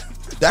 Listen,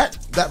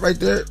 that right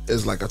there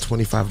is like a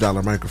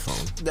 $25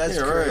 microphone. That's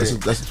Yeah, crazy.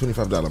 right. That's a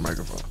 $25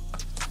 microphone.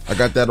 I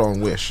got that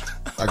on Wish.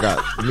 I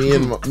got me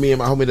and my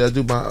homie that I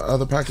do my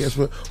other podcast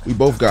with. We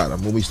both got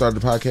them when we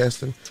started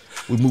podcasting.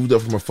 We moved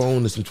up from a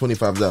phone to some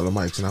 $25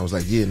 mics, and I was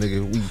like, "Yeah,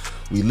 nigga,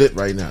 we lit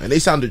right now." And they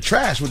sounded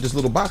trash with this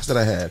little box that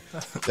I had.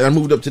 Then I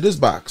moved up to this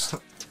box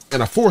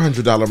and a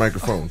 $400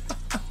 microphone,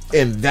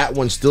 and that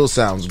one still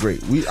sounds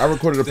great. I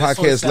recorded a This one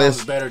podcast sounds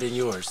last. better than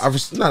yours. I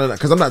was no,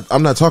 because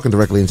I'm not talking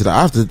directly into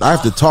that. I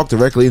have to talk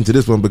directly into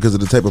this one because of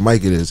the type of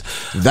mic it is.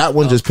 That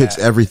one just picks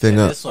everything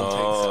And up. This one picks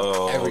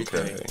up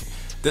everything. okay.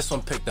 This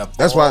one picked up.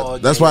 That's all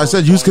why I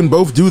said you can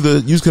both do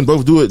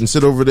it and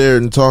sit over there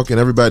and talk and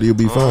everybody will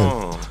be fine.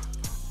 Oh.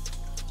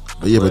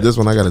 But yeah, but this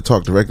one I got to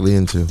talk directly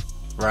into.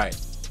 Right.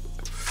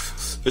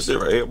 This shit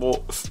right here, boy.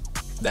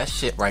 That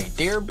shit right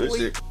there, This boy.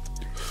 shit.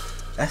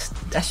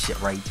 That shit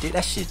right there.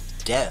 That shit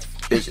death.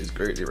 This shit's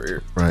crazy right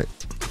here. Right.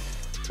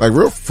 Like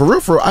for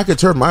real, I could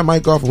turn my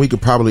mic off and we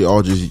could probably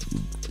all just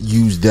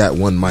use that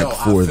one mic No, I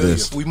for feel you.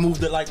 this. If we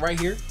moved it like right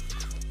here,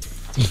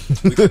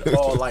 we could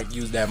all like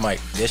use that mic.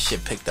 This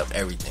shit picked up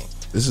everything.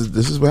 This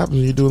is what happens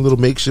when you're doing little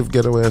makeshift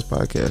ghetto ass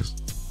podcasts.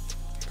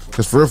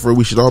 Because for real,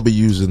 we should all be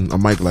using a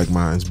mic like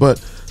mine's, but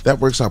that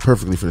works out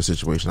perfectly for the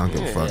situation. I don't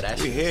give a fuck. that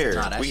We shit- here.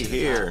 nah, that We shit is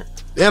here.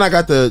 And I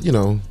got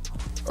the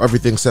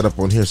everything set up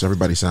on here so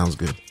everybody sounds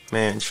good.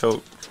 Man,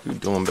 Choke, you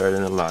doing better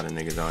than a lot of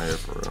niggas out here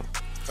for real.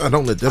 I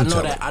don't let them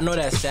tell it. I know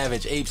that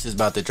Savage Apes is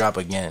about to drop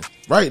again.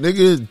 Right,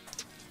 nigga.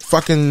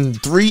 Fucking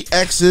 3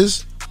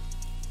 X's.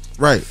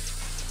 Right.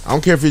 I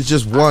don't care if it's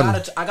just one.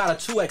 I got a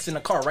 2X in the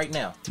car right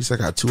now. At least I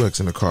got 2X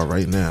in the car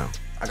right now.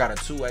 I got a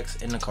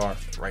 2X in the car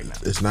right now.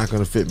 It's not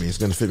gonna fit me. It's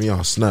gonna fit me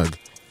all snug.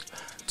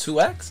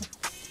 2X?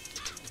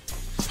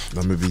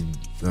 I'm gonna be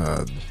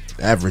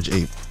average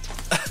ape.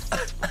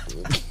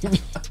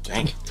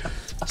 Dang.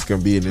 It's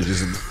gonna be in there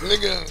just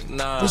nigga.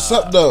 Nah. What's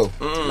up though?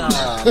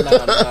 Nah.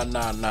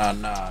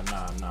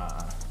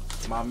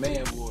 My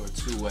man wore a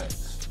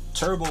 2X.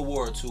 Turbo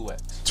wore a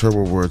 2X.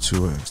 Turbo wore a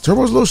 2X.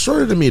 Turbo's a little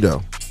shorter than me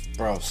though.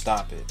 Bro,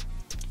 stop it.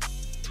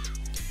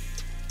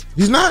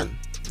 He's not.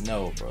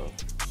 No, bro.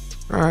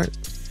 All right.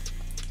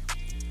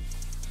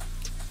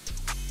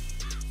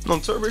 No,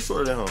 Turbo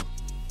shorter than him.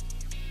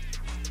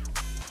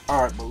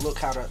 All right, but look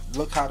how the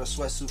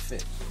sweatsuit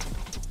fit.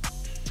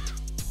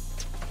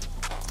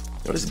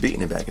 Yo, this beat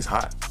in the back is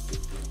hot.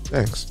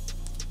 Thanks.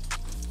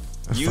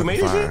 That's You fucking made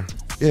it? fire.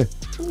 Yeah.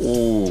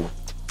 Ooh.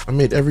 I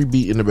made every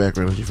beat in the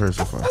background that you've heard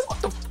so far.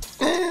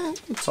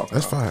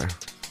 That's fire.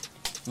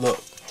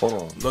 Look, Hold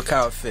on. look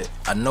how it fit.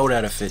 I know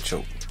that'll fit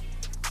you.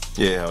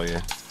 Yeah, hell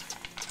yeah.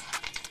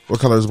 What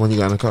color is the one you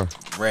got in the car?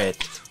 Red.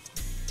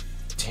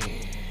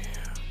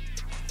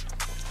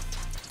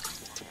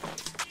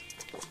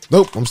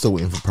 Nope. I'm still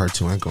waiting for part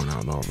 2. I ain't going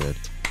out in all red.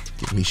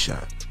 Get me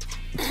shot.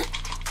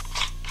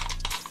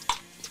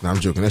 Nah, I'm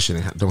joking. That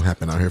shit don't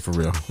happen out here for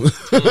real.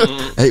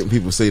 I hate when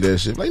people say that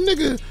shit. Like,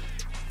 nigga,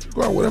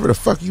 go out whatever the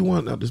fuck you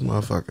want out this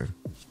motherfucker.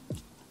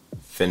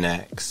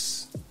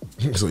 Finax.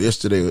 So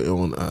yesterday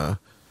on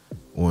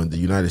the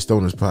United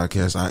Stoners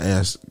podcast, I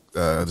asked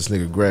this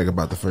nigga Greg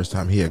about the first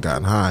time he had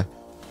gotten high.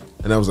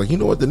 And I was like, you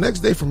know what? The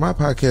next day for my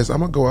podcast, I'm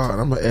going to go out and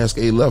I'm going to ask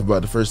A Love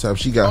about the first time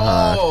she got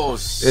high.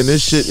 And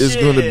this shit is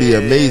going to be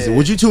amazing.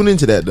 Would you tune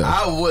into that, though?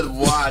 I would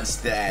watch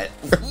that.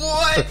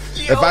 What?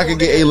 Yo, if I could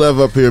get A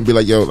Love up here and be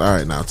like, yo, all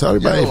right, now tell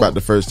everybody about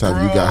the first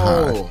time you got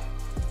high.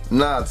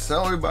 Nah,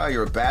 tell everybody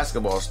your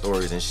basketball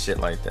stories and shit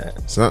like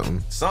that.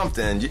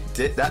 Something. You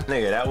did that,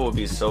 nigga. That would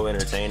be so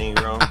entertaining,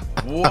 bro.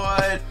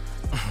 What?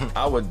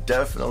 I would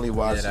definitely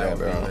watch that,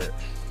 bro.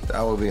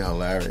 That would be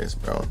hilarious,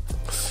 bro.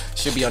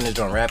 Should be on this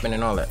joint rapping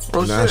and all that.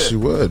 Real Nah, shit. she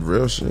would.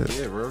 Real shit.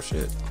 Yeah, real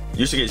shit.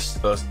 You should get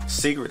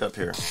Secret up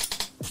here.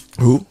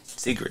 Who?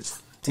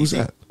 Secrets. Who's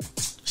that?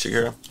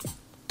 Shakira.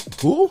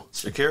 Who?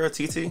 Shakira,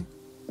 TT.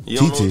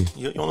 TT.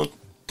 You don't know,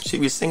 she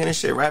be singing and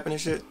shit, rapping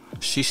and shit.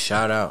 She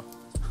shout out.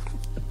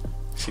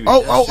 She be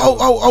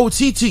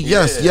TT.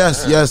 Yes.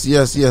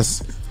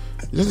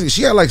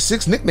 She had like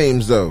 6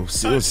 nicknames though.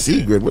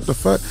 Secret. What the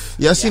fuck?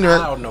 Yeah, I seen her.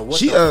 I don't know what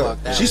she the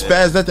fuck that she is.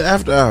 spazzed at the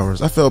after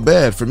hours. I felt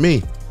bad for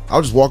me. I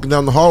was just walking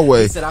down the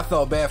hallway. He said I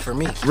felt bad for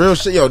me. Real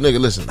shit, yo, nigga.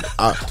 Listen,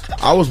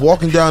 I was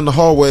walking down the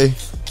hallway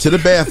to the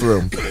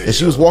bathroom, and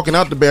she was walking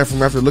out the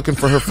bathroom after looking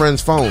for her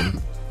friend's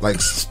phone, like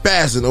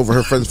spazzing over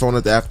her friend's phone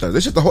at the after. They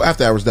shut the whole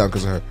after hours down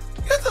because of her.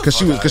 Because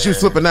she was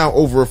flipping out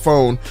over a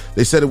phone.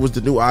 They said it was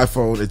the new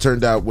iPhone. It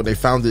turned out when they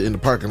found it in the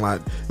parking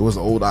lot, it was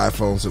an old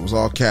iPhone, so it was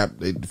all capped.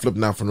 They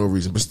flipping out for no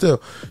reason. But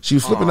still, she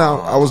was flipping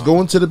out. I was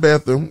going to the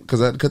bathroom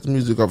because I had to cut the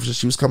music off.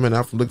 She was coming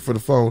out from looking for the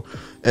phone,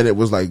 and it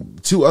was like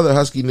 2 other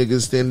husky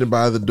niggas standing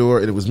by the door,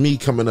 and it was me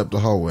coming up the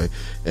hallway.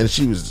 And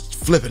she was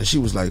flipping, and she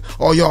was like,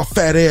 "Oh, y'all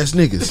fat ass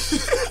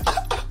niggas."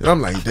 And I'm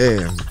like,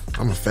 damn,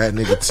 I'm a fat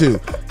nigga too.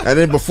 And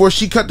then before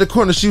she cut the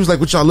corner, she was like,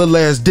 "With y'all little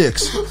ass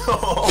dicks."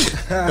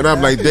 And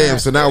I'm like, damn,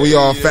 so now we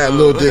all fat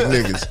little dick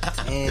niggas.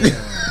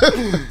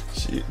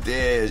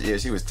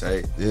 She was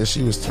tight. Yeah,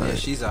 she was tight. Yeah,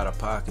 she's out of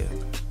pocket.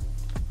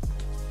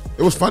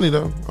 It was funny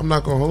though. I'm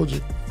not gonna hold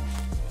you.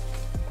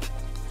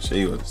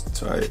 She was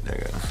tight,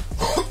 nigga.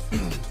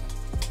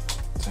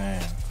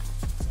 Damn.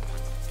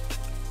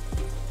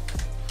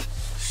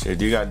 Shit,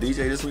 do you got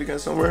DJ this weekend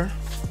somewhere?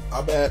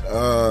 I'm at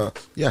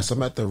yes,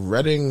 I'm at the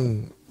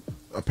Reading.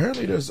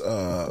 Apparently there's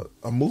a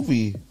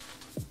movie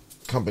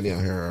company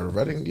out here,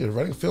 the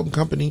Reading Film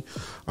Company.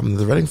 I'm at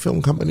the Reading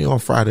Film Company on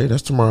Friday.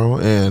 That's tomorrow,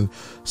 and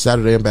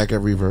Saturday I'm back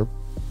at Reverb.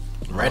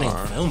 Reading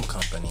Film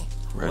Company.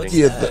 What's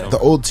Yeah, that? the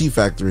old Tea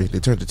Factory. They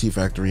turned the Tea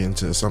Factory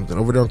into something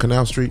over there on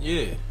Canal Street.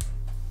 Yeah.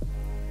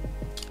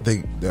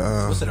 They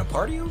Was it a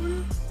party over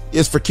there?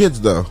 it's for kids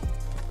though.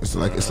 It's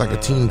like a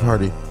teen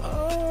party.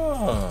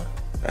 Oh.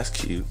 That's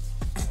cute.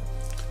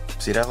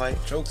 See that light?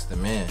 Jokes the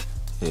man.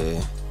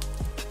 Yeah.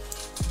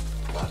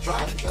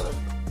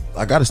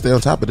 I gotta stay on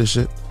top of this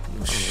shit.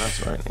 Oh,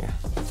 that's right, nigga.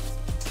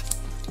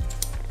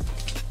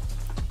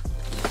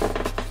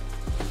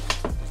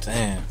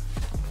 Damn.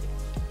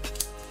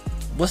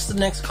 What's the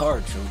next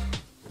card, Joe?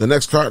 The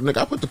next card, nigga,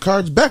 I put the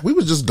cards back. We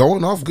was just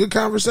going off good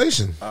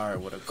conversation. All right,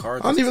 what a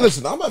card. I don't even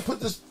listen. I'm gonna put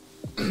this.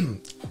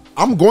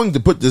 I'm going to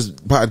put this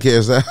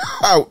podcast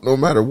out no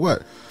matter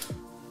what.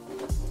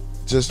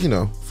 Just,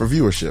 for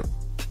viewership.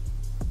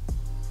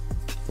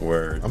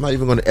 Word. I'm not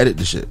even going to edit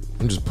the shit.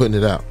 I'm just putting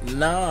it out.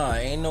 Nah,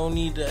 ain't no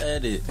need to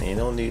edit. Ain't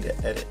no need to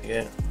edit,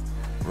 yeah.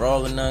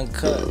 Raw and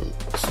uncut.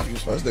 This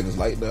nigga's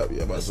lighting up.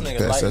 Yeah, about This to nigga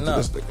pass that lighting to up.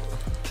 this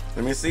nigga.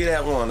 Let me see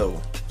that one, though.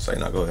 Say,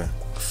 no, go ahead.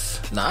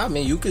 Nah, I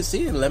mean, you can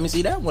see it. Let me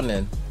see that one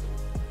then.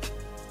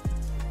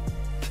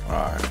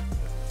 Alright.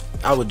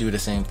 I would do the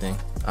same thing.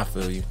 I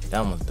feel you.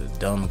 That one's the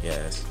dumb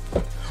gas.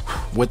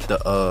 With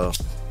the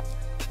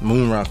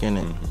moon rock in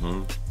it.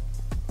 Mm-hmm.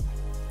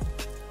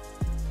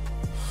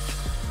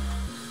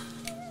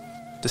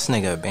 This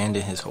nigga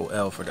abandoned his whole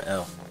L for the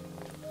L.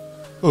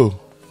 Who?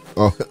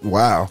 Oh,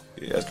 wow.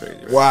 Yeah, that's crazy.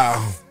 Right?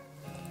 Wow.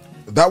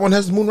 That one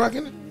has the moon rock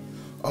in it?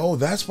 Oh,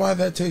 that's why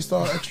that tastes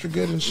all extra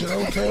good and shit.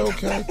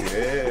 Okay.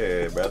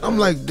 Yeah, brother. I'm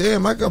like,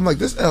 damn. I'm like,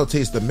 this L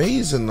tastes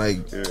amazing. Like,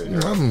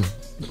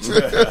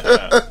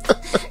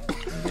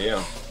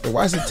 Yeah.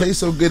 Why does it taste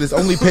so good? It's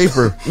only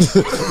paper.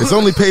 It's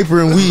only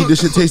paper and weed.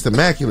 This shit tastes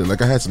immaculate.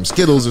 Like I had some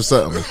Skittles or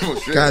something.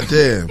 Oh, God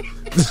damn.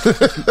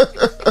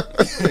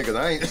 Because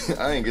I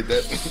ain't get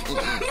that.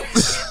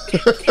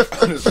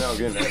 I just now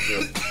getting that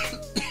shit.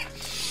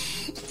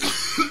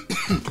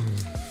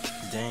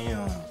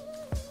 Damn.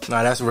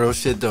 Nah, that's real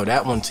shit though.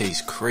 That one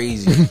tastes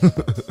crazy.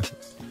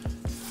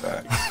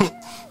 Fact.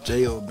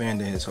 Jayo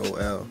abandoned his whole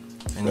L.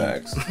 And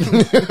Facts.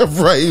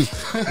 Right.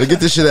 Now get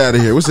this shit out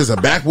of here. What's this? A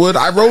backwood?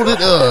 I rolled it.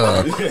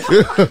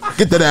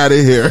 Get that out of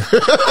here.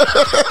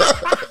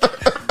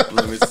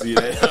 Let me see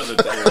that other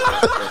thing.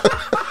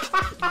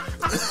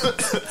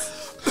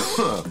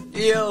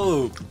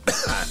 Yo.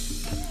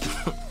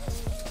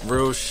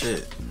 Real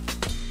shit.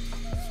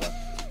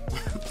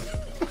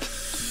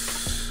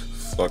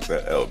 Fuck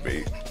that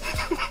LB.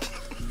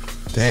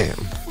 Damn.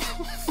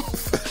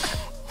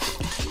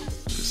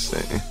 Just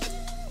saying.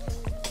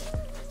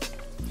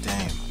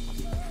 Damn.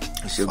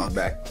 She'll be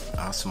back.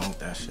 I'll smoke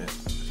that shit.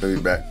 She'll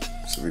be back.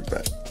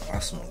 I'll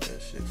smoke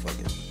that shit. Fuck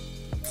it.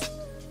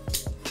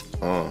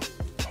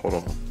 Hold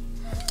on.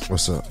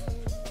 What's up?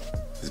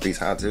 This beat's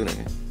hot too,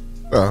 nigga.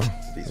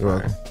 Beat's You're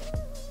welcome. fire.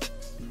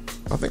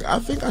 I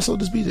think I sold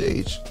this beat to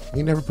H.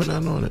 He never put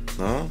nothing on it.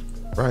 Huh?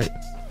 Right.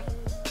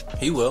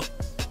 He will.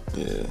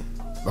 Yeah.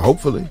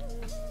 Hopefully.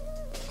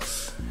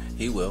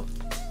 He will.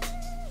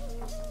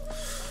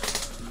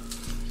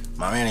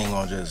 My man ain't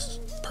gonna just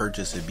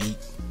purchase a beat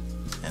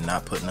and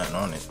not put nothing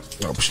on it.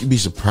 Oh, but you'd be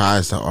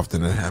surprised how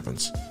often that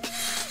happens.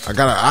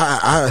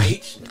 I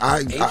H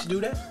do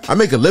that? I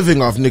make a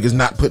living off niggas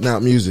not putting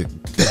out music.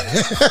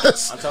 I'm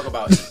talking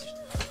about H.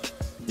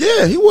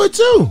 Yeah, he would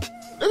too.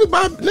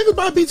 Niggas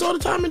buy beats all the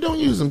time and don't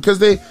use them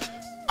because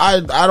I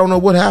don't know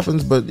what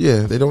happens, but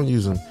yeah, they don't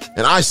use them.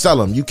 And I sell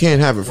them. You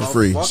can't have it for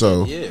free.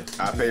 So yeah,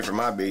 I pay for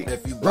my beat.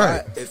 if you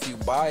buy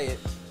it,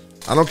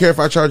 I don't care if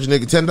I charge a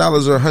nigga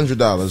 $10 or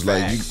 $100.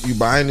 Like you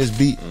buying this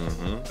beat.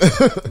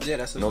 yeah,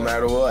 that's No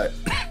matter what.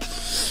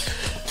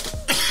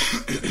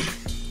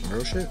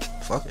 real shit.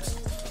 Fuck it.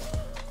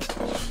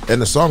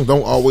 And the song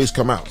don't always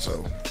come out.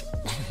 So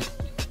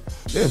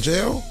yeah,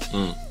 Jayo.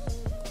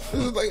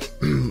 This is like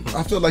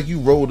I feel like you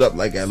rolled up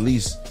like at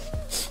least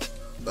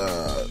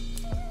an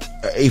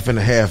eighth and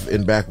a half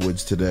in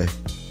backwoods today.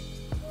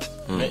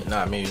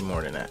 Nah, maybe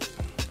more than that.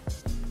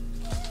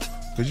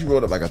 Cause you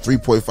rolled up like a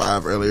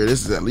 3.5 earlier.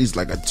 This is at least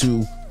like a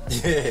 2.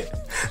 Yeah.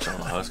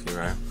 I'm a husky,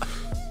 right?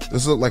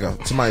 This look like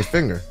somebody's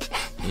finger.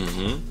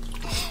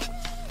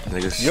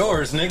 Niggas.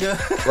 Yours, nigga.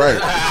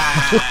 Right.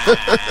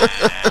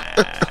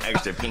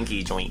 Extra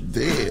pinky joint.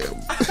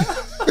 Damn.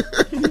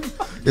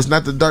 It's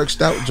not the dark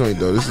stout joint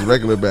though. This is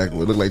regular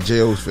backwood. Look like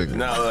Jayo's finger.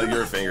 No,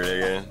 your finger,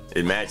 nigga.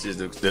 It matches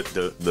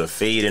the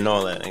fade and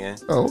all that,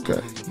 nigga. Oh, okay.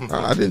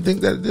 I didn't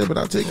think that it did, but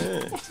I'll take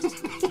it.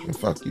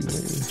 Fuck you,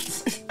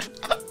 nigga.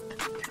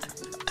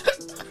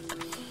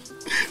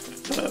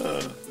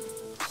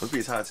 This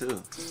beat's hot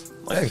too.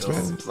 Thanks,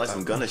 man. It's like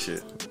some Gunna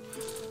shit.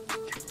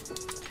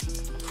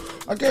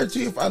 I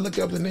guarantee if I look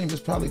up the name, it's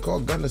probably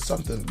called Gunna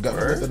something. Gunna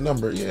with a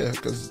number, yeah.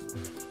 Because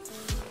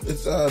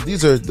it's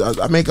these are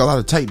I make a lot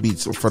of type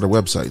beats for the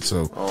website,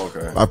 so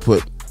okay. I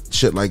put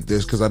shit like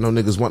this because I know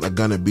niggas want a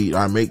Gunna beat.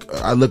 I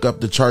look up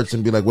the charts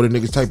and be like, what are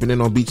niggas typing in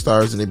on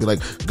BeatStars, and they be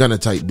like Gunna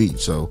type beat.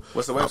 So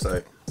What's the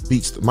website?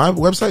 My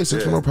website,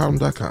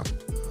 610problem.com.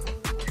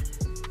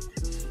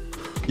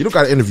 You don't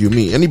got to interview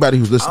me. Anybody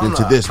who's listening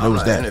to this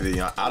knows that.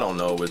 I don't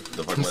know what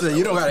the fuck website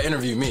You don't gotta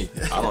interview me.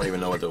 I don't even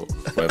know what the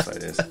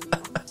website is.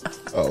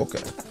 Oh,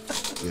 okay.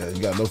 Yeah,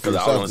 you got to know for Because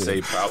I was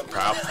yourself.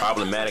 going to say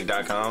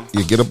problematic.com.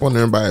 Yeah, get up on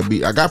there and buy a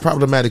beat. I got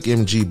Problematic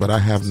MG, but I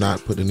have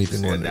not put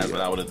anything on there That's yet.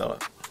 what I would have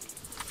thought.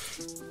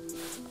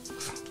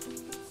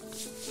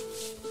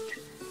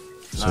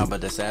 Nah,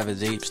 but the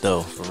Savage Apes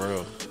though, for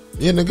real.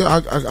 Yeah,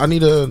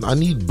 nigga, I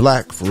need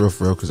black for real,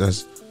 because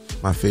that's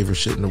my favorite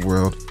shit in the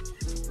world.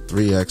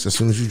 3X. As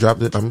soon as you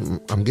dropped it,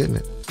 I'm getting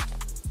it.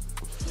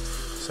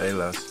 Say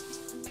less.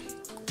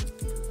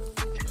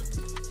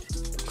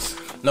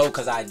 No,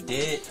 because I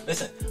did.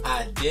 Listen,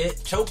 I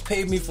did. Choke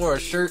paid me for a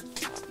shirt,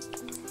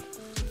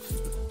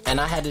 and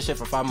I had this shit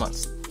for 5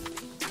 months.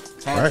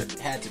 Had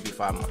to be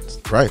 5 months.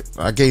 Right.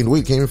 I gained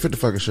weight. Can't even fit the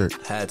fucking shirt.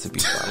 Had to be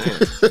 5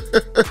 months.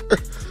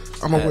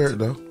 I'm gonna wear it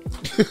though.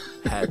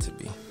 Had to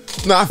be.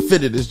 No, I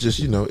fit it. It's just,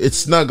 it's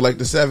snug like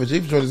the Savage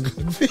Apes joint is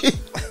gonna be.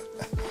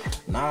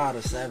 Nah,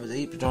 the Savage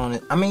Apes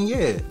joint. I mean,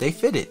 yeah, they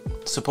fit it.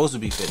 It's supposed to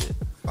be fitted.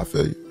 I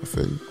feel you.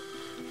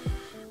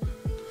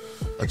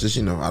 I just,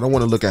 I don't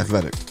want to look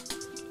athletic.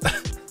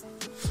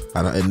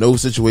 In no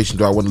situation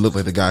do I want to look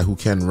like the guy who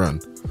can run.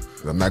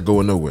 I'm not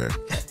going nowhere.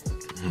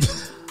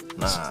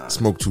 Nah.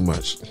 Smoke too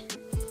much.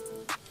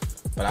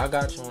 But I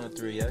got you on a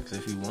 3X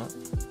if you want.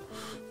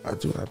 I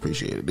do. I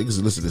appreciate it.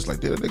 Niggas listen to this like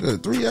that. Nigga,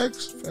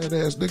 3X, fat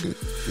ass nigga.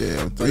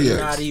 Yeah, 3X. But you're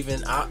not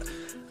even.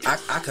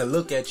 I could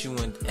look at you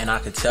and I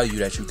could tell you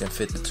that you can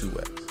fit the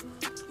 2X.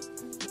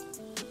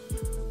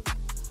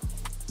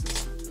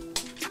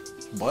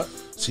 What?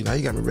 See, now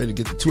you got me ready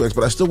to get the 2X,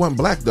 but I still want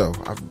black though.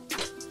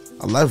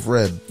 I love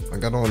red. I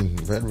got on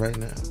red right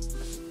now.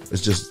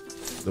 It's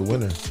just the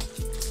winter.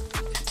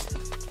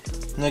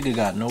 Nigga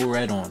got no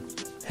red on.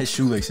 His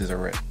shoelaces are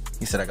red.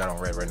 He said I got on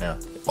red right now.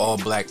 All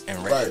black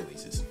and red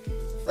shoelaces.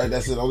 Right,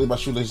 that's it. Only my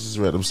shoelaces is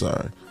red. I'm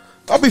sorry.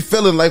 I'll be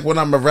feeling like when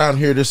I'm around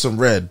here, there's some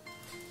red.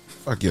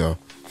 Fuck y'all.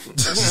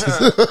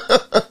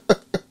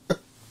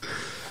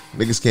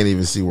 Niggas can't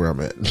even see where I'm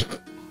at.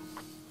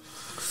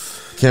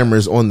 Camera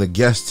is on the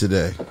guest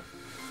today.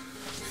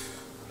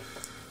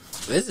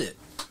 Is it?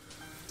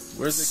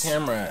 Where's the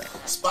camera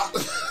at? Spot.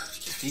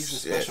 He's the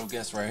special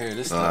guest right here.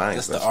 This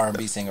is the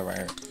R&B singer right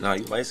here. No,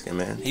 you light skin,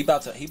 man. He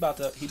about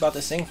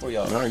to sing for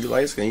y'all. No, you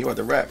light skin. You about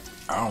to rap.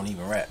 I don't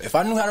even rap. If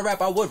I knew how to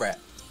rap, I would rap.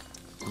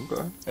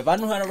 Okay. If I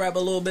knew how to rap a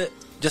little bit,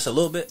 just a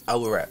little bit, I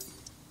would rap.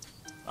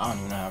 I don't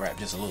even know how to rap,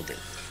 just a little bit.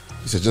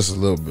 He said just a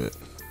little bit.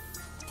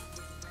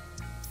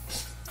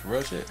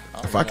 Real shit.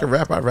 If I can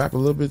rap, I'd rap a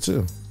little bit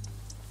too.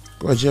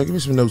 Go ahead, Joe. Give me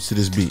some notes to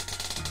this beat.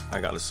 I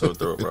got a sore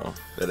throat, bro.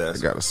 I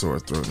got a sore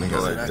throat,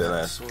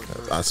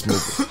 nigga.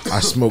 I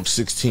smoked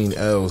 16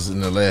 L's in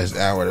the last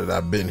hour that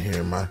I've been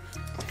here.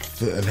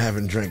 And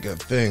haven't drank a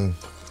thing.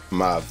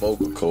 My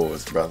vocal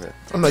cords, brother.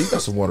 Oh no, you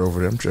got some water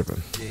over there. I'm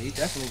tripping. Yeah, he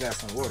definitely got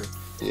some water.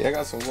 Yeah, I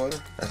got some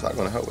water. That's not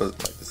gonna help with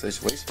like the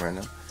situation right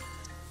now.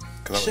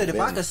 Shit, if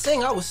I could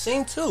sing, I would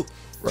sing too.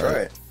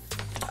 Right.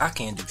 I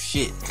can't do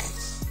shit.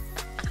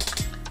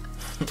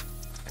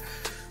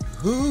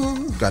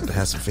 Got to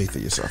have some faith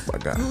in yourself, my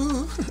guy.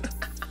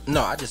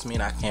 No, I just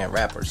mean I can't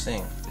rap or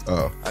sing.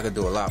 Oh. I could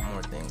do a lot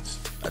more things.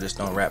 I just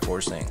don't rap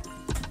or sing.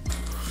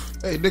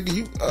 Hey, nigga,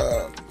 you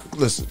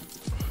listen.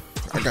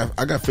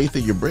 I got faith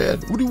in your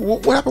bread.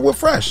 What happened with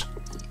Fresh?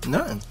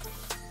 Nothing.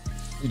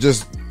 It's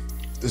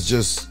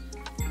just.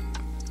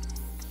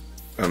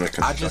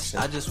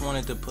 I just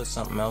wanted to put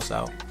something else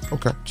out.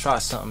 Okay. Try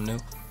something new.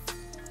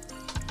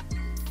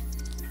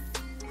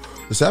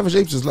 The Savage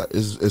Apes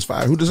is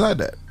fire. Who designed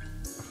that?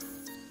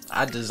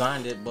 I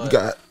designed it, but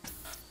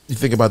you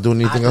think about doing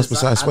anything else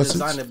besides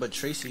sweatsuits? I designed it, but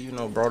Tracy,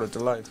 brought it to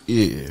life.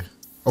 Yeah.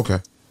 Okay.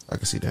 I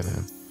can see that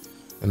now.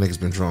 That nigga's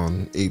been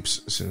drawing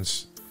apes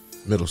since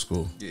middle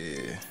school.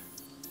 Yeah.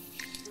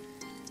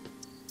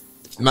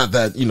 Not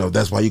that,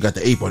 that's why you got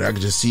the ape on it. I can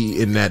just see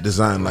in that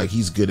design, like,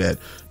 he's good at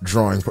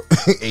drawing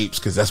apes,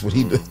 because that's what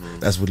he did.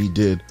 That's what he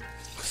did.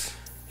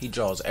 He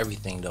draws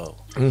everything, though.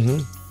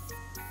 Mm-hmm.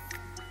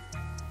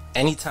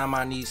 Anytime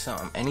I need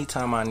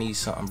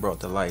something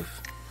brought to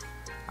life,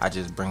 I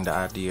just bring the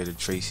idea to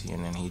Tracy,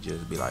 and then he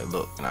just be like,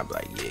 look, and I be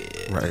like,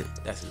 yeah, right,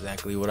 that's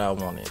exactly what I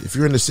wanted. If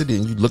you're in the city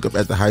and you look up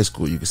at the high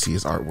school, you can see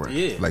his artwork.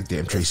 Yeah, like,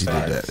 damn, Tracy did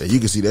that. And you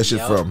can see that shit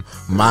from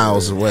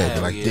miles away. Be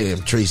like,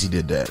 damn, Tracy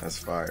did that. That's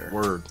fire.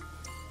 Word.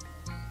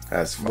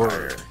 That's fire.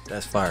 Word.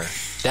 That's fire.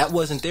 That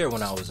wasn't there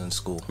when I was in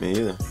school. Me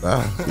either.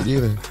 Me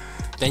either.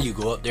 Then you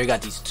go up there,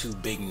 got these two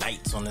big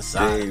knights on the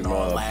side. Big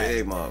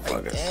motherfuckers.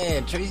 Like,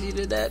 damn, Tracy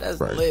did that. That's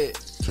lit.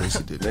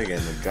 Tracy did that. Nigga,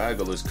 and the guy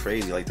looks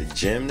crazy. Like the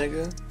gym,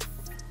 nigga.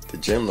 The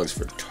gym looks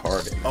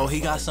retarded. Oh, he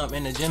got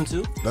something in the gym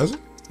too? Does it?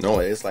 No,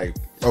 it's like.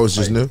 Oh, it's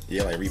just new?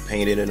 Yeah, like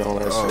repainted and all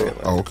that shit.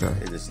 Like, okay.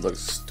 It just looks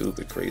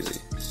stupid crazy.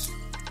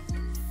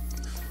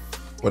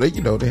 Well,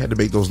 they had to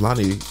make those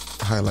Lonnie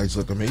highlights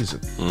look amazing.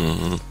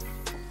 Mm-hmm.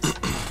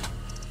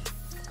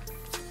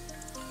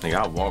 Like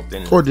I walked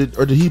in, or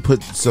did he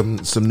put some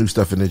new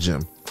stuff in the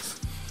gym?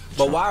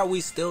 But why are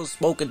we still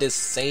smoking this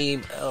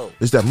same L?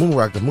 It's that moon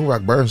rock. The moon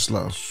rock burns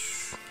slow.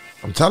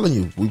 I'm telling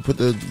you, we put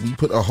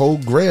a whole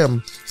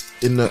gram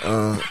in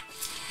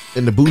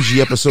the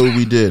bougie episode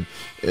we did,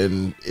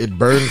 and it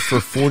burned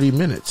for 40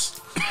 minutes.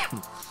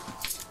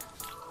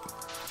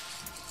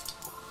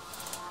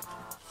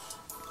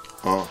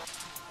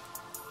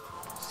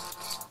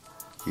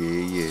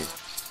 Yeah.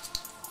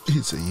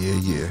 He said,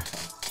 yeah.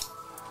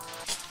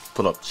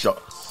 Pull up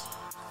shots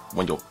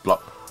when you're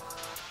blocked.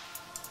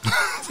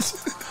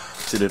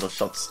 See little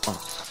shots.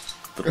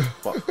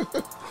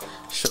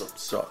 Shut up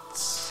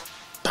shots.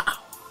 Bow.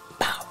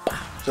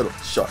 Shut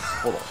up shots.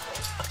 Hold on.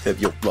 Have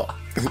your block.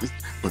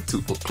 2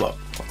 o'clock.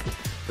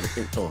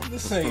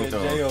 This nigga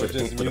Jayo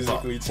just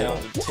musically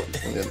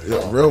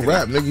talented. Real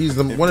rap, nigga. He's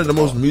one of the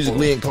most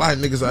musically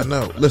inclined niggas I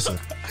know. Listen,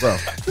 bro.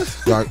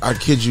 I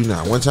kid you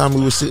not. One time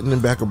we were sitting in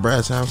back of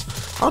Brad's house.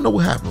 I don't know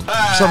what happened.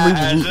 For some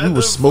reason, we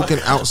were smoking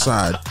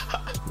outside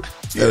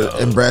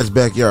in Brad's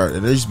backyard.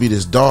 And there used to be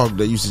this dog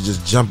that used to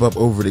just jump up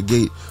over the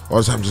gate all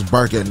the time, just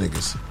bark at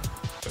niggas.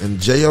 And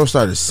Jayo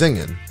started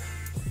singing.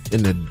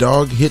 And the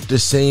dog hit the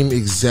same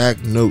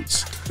exact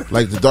notes.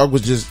 Like the dog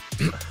was just,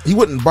 he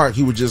wouldn't bark.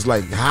 He would just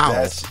like howl.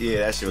 That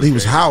shit was he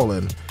was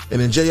howling. And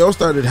then Jayo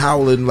started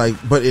howling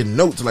but in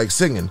notes, like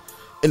singing.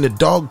 And the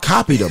dog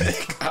copied him.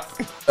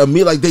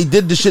 Me, like they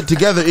did the shit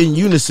together in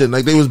unison.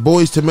 Like they was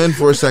boys to men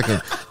for a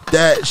second.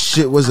 That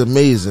shit was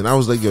amazing. I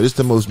was like, yo, this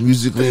the most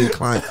musically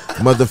inclined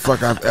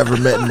motherfucker I've ever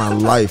met in my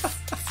life.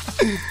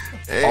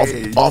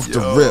 Hey, off the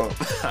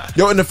rip.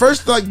 Yo, and the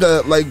first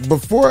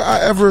before I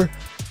ever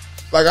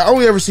I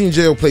only ever seen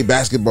Jayo play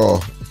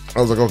basketball. I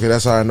was like, okay,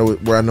 that's how I know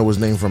where I know his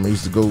name from. I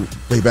used to go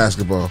play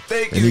basketball.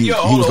 Thank and you.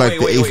 he was like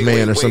the eighth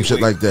man or some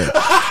shit like that.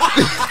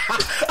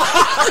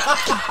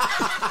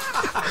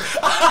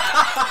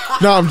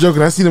 No, I'm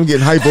joking. I seen him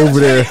getting hype over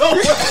there.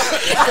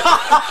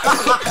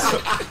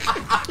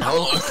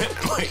 Hold on,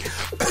 wait.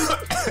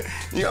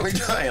 You got me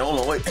dying. Hold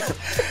on, wait.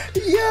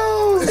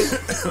 Yo,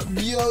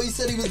 he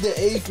said he was the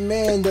eighth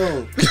man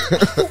though.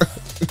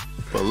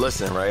 But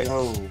listen, right?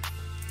 Yo,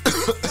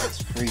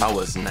 I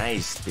was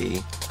nice,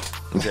 B.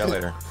 See you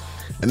later.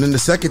 And then the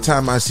second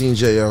time I seen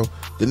Jayo,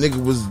 the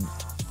nigga was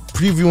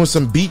previewing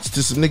some beats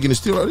to some nigga in the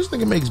studio. Oh, this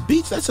nigga makes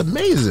beats. That's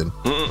amazing.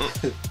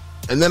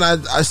 And then I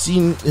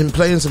seen him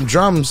playing some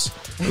drums.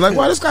 I'm like,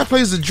 wow, this guy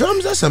plays the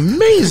drums? That's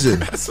amazing.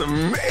 That's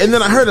amazing. And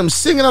then I heard him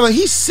singing. I'm like,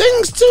 he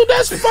sings too?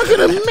 That's fucking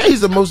amazing.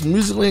 The most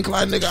musically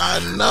inclined nigga I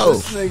know.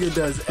 this nigga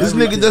does. This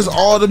nigga does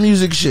all the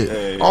music shit.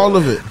 Hey, all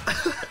of it.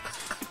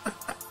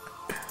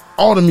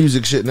 All the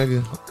music shit,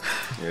 nigga.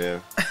 Yeah.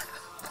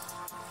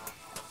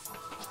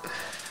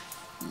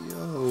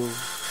 Yo,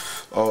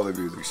 All the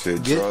music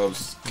shit.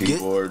 Drums,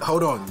 keyboard.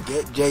 Hold on,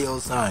 get Jayo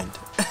signed.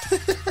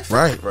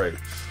 Right. Right.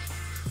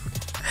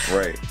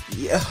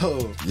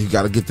 Yo, You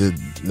gotta get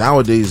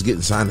nowadays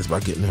getting signed is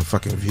about getting them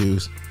fucking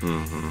views.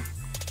 Mm-hmm.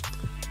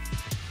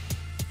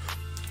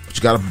 But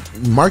you gotta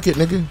market,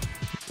 nigga.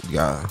 You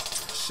gotta,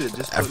 shit.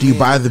 Just after you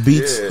buy the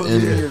beats, Yeah. put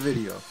and, me in your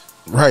video.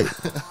 right.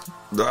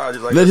 Nah,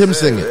 just like Let I him said,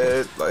 sing it.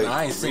 man, like, Nah,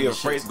 I ain't singing me and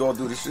Frank's gonna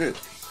do the shit.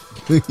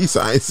 He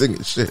said, I ain't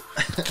singing shit.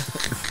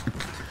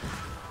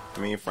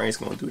 Me and Frank's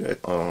gonna do that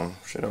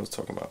shit I was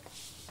talking about.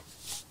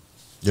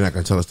 You're not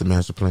gonna tell us the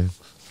master plan?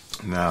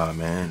 Nah,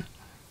 man.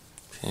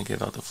 Can't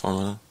give out the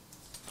formula.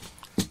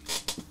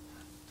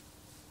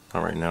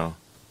 Not right now.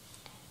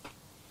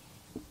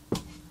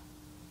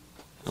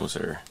 No,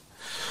 sir.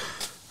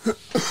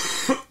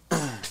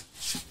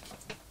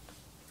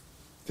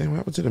 Damn, what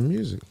happened to the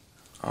music?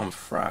 I'm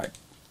fried.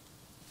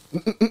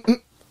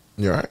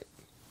 You alright?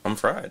 I'm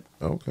fried.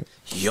 Oh, okay.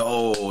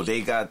 Yo,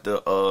 they got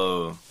the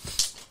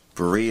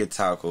burrito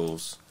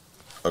tacos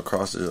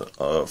across the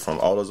from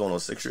AutoZone on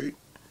 6th Street.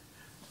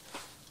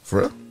 For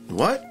real?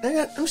 What?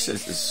 Them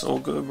shits is so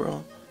good,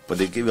 bro. But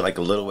they give you like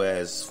a little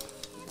ass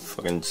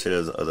fucking shit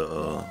of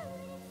the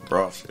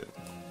broth shit.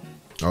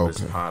 Oh,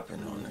 It's okay.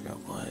 popping on, nigga.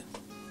 What?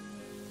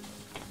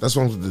 That's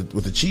one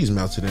with the cheese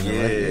melted in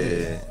it, right?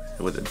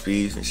 Yeah, with the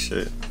beef and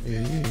shit.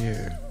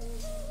 Yeah.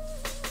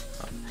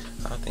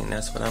 I think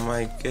that's what I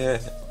might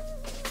get.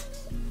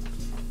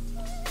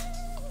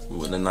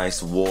 With a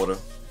nice water.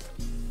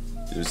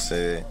 Just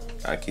say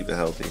I keep it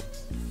healthy.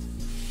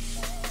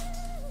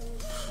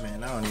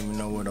 Man, I don't even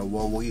know what a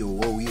wo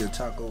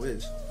taco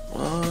is.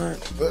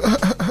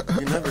 What?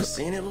 You never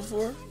seen it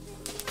before?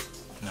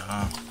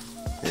 Nah,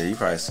 Yeah, you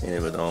probably seen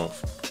it, but don't.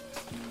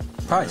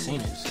 probably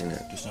seen it. Seen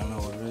it. Just don't know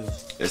what it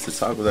is. It's the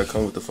taco that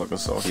come with the fucking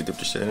sauce. He dipped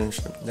the shit in and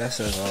shit. That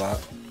says a lot.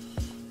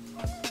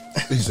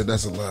 He said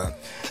that's a lot.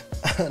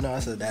 No, I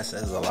said that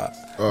says a lot.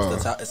 Oh.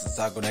 It's the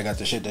taco that got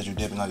the shit that you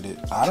dipping like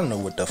that. I don't know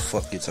what the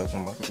fuck you're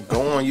talking about.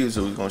 Go on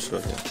YouTube. We're gonna show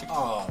you.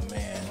 Oh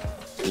man,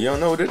 You don't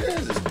know what it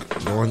is?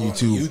 Go on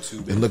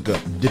YouTube and look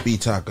up Dippy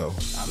Taco.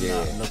 I'm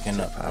Yeah. not looking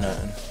up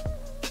nothing.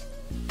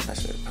 That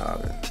shit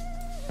popping.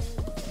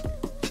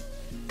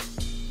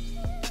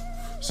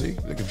 See,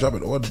 they can drop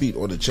it on the beat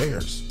or the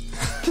chairs.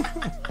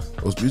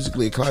 Most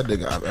musically inclined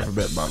nigga I've ever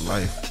met in my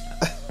life.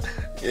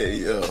 Yeah,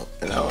 yo.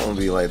 And I don't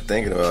be like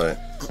thinking about it.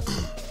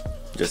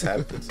 Just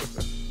happens.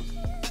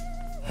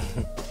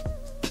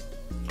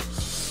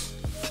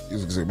 He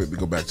was gonna make me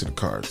go back to the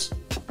cards.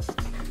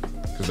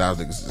 Cause now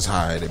niggas is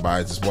high, they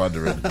mind just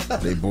wandering,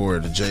 they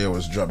bored, the Jayo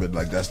is drumming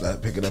like that's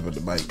not picking up at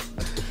the mic.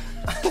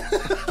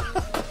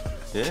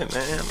 Yeah,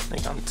 man. I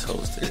think I'm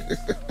toasted.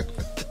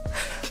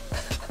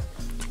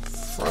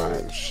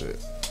 Oh shit.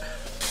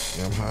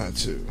 Yeah, I'm high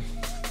too.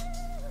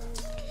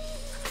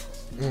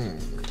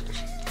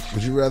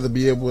 Would you rather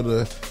be able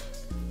to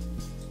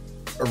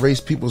erase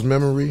people's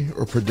memory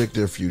or predict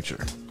their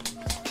future?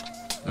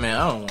 Man,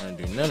 I don't want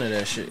to do none of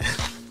that shit.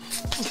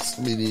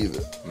 Me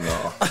neither. No.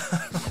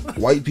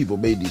 White people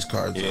made these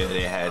cards. Yeah,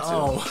 they had I to.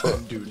 don't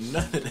want to do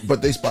none of that.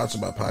 But they sponsor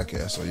my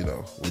podcast, so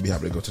we'd be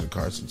happy to go to the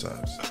cards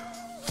sometimes.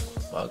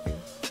 Fuck it.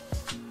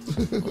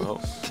 Well,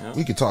 yeah.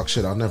 We can talk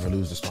shit. I'll never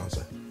lose the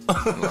sponsor.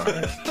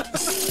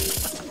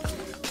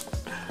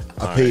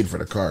 I paid for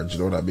the cards. You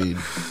know what I mean?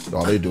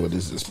 All they doing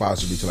is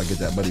sponsor me till I get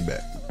that money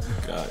back.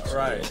 Gotcha.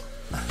 Right.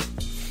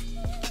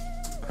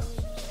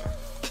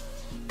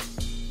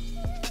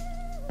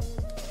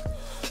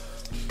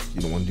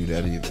 You don't want to do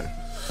that either.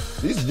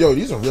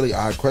 These are really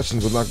odd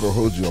questions. I'm not gonna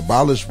hold you.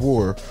 Abolish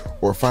war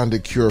or find a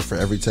cure for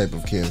every type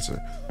of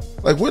cancer.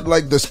 Like what?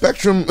 Like the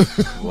spectrum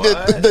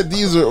that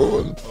these are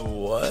on.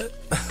 What?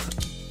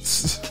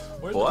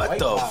 Where's What white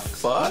the box?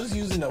 fuck? I was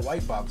using the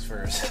white box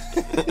first.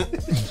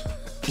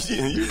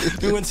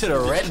 You went to the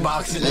red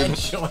box and that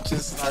joint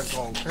just started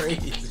going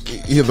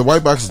crazy. Yeah, the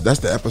white box, that's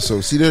the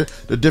episode. See,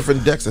 the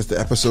different decks. That's the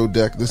episode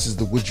deck. This is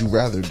the Would You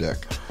Rather deck.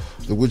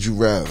 The Would You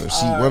Rather.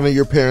 See one of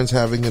your parents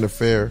having an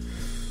affair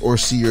or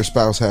see your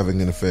spouse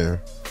having an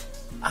affair.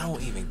 I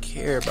don't even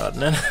care about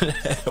none of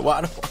that.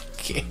 Why do I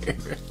care?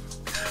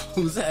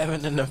 Who's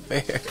having an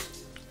affair?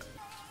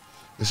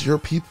 It's your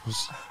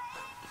people's.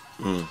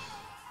 But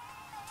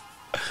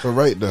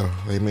right though,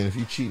 like, man, if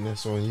you cheating,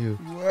 that's on you.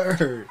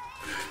 Word.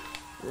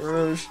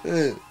 Real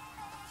shit.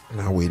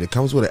 Now wait, it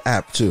comes with an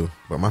app too,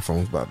 but my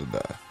phone's about to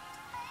die.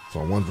 It's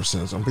on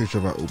 1%, so I'm pretty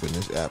sure if I open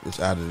this app, it's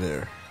out of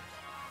there.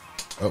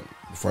 Oh,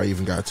 before I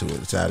even got to it,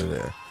 it's out of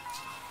there.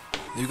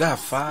 You got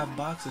 5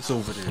 boxes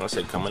over there. I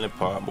said, come in the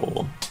pot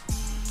bowl.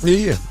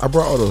 Yeah, I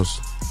brought all those.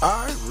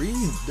 Alright, read.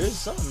 There's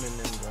something in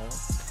them, bro.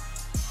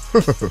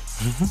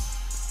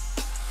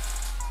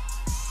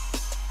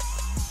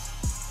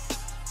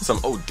 Some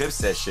old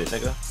Dipset shit,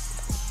 nigga.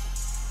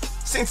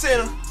 Saint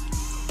Santa.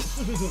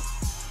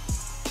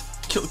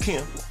 Kill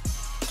Kim.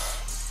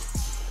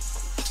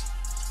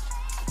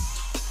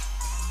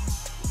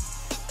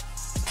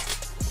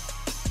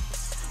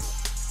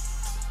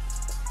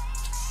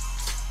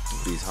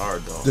 He's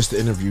hard though. This the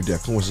interview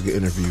deck. Who wants to get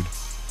interviewed?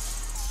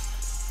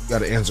 You got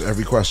to answer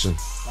every question,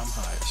 I'm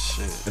high as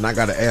shit. and I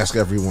got to ask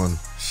everyone.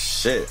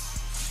 Shit.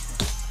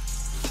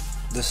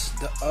 The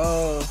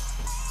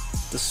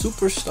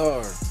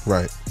superstar.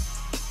 Right.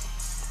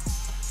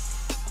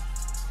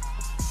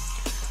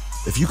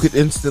 If you could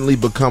instantly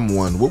become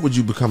one, what would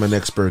you become an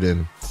expert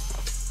in?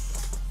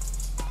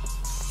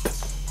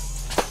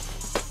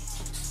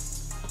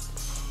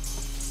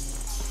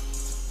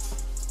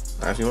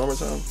 Ask me one more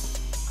time.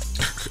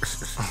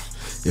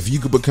 If you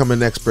could become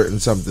an expert in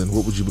something,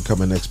 what would you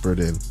become an expert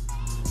in?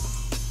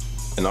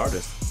 An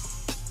artist.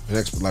 An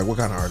expert, like what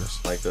kind of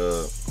artist? Like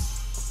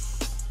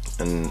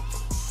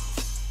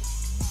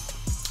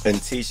in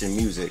teaching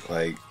music.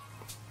 Like,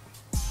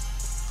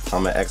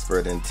 I'm an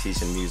expert in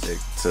teaching music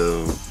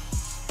to,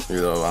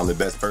 I'm the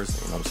best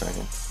person, you know what I'm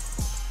saying?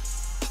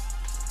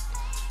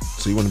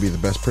 So you want to be the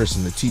best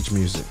person to teach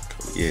music?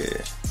 Yeah.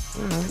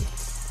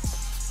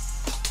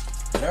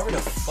 Whatever the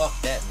fuck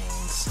that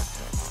means.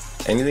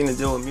 Anything to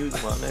do with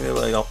music, my nigga,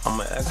 like, I'm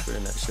an expert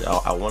in that shit.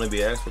 I want to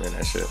be an expert in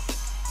that shit.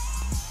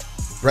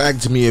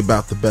 Brag to me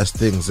about the best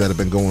things that have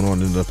been going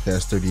on in the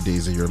past 30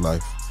 days of your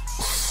life.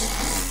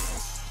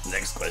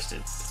 Next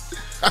question.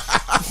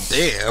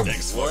 Damn.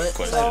 Next What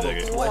question, type of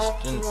nigga.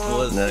 question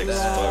was Next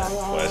that? fucking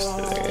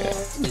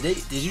question,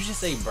 nigga. Did you just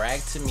say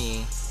brag to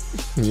me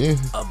Yeah.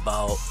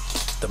 about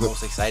the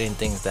most exciting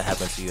things that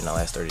happened to you in the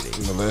last 30 In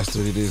days? the last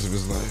 30 days of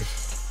his life.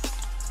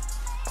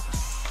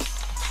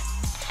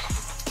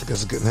 I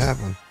guess it couldn't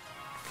happen.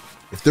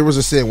 If there was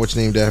a sandwich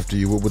named after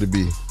you, what would it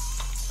be?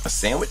 A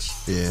sandwich?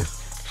 Yeah.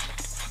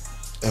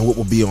 And what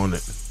would be on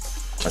it?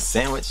 A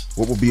sandwich?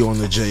 What would be on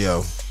the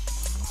Jayo?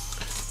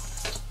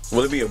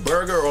 Will it be a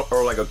burger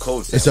or like a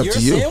cold It's sandwich? up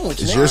to Your you.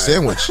 sandwich, It's nigga. your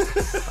sandwich.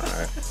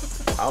 Alright.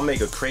 I'll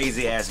make a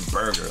crazy ass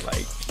burger,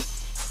 like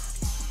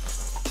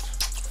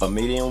a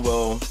medium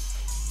well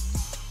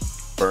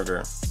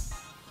burger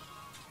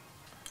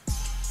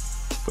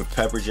with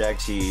pepper jack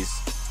cheese,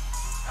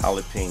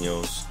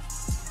 jalapenos,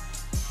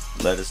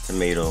 lettuce,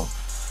 tomato.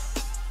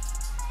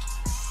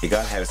 You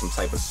gotta have some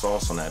type of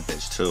sauce on that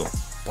bitch too.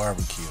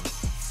 Barbecue.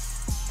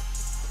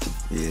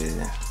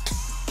 Yeah.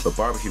 But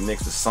barbecue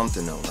mixed with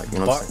something though, like, you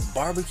know what I'm saying?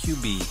 Barbecue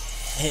be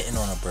hitting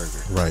on a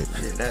burger. Right.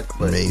 Yeah, that,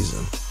 but,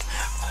 Amazing.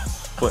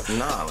 But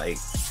nah, like,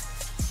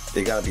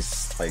 it gotta be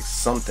like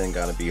something.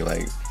 Gotta be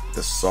like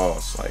the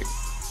sauce. Like,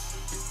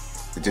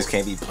 it just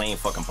can't be plain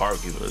fucking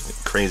barbecue.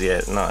 Crazy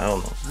ass. Nah, I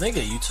don't know.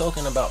 Nigga, you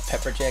talking about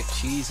pepper jack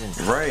cheese and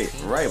Right,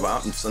 jalapenos, right.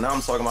 But so now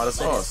I'm talking about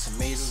the lettuce, sauce.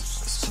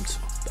 tomatoes,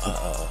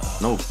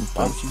 No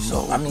barbecue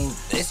sauce. No. I mean,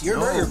 it's your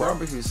burger, bro.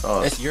 barbecue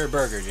sauce. It's your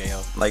burger,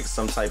 Jayo. Like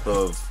some type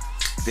of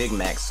Big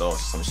Mac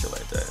sauce or some shit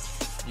like that.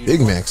 You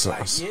Big know, Mac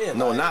sauce. Like, yeah,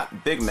 No, like,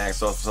 not Big Mac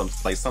sauce.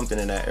 Like something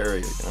in that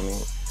area. You know what I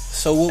mean?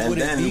 So what And would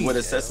it then be? with a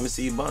Jayo? sesame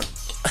seed bun.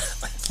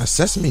 A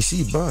sesame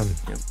seed bun.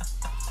 Yep.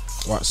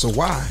 Why? So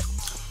why?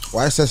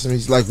 Why sesame?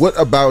 Like, what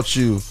about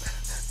you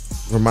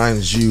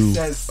reminds you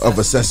That's of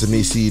a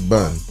sesame seed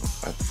bun?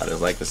 I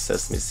just like the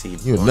sesame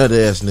seed You a bun. nut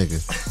ass nigga.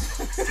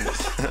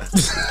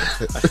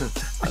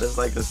 I just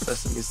like the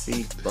sesame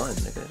seed bun,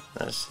 nigga.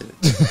 That shit.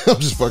 I'm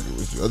just fucking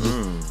with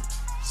you.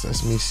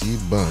 Sesame seed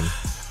bun.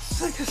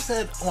 Like I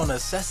said, on a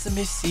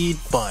sesame seed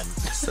bun.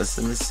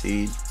 Sesame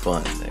seed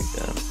bun,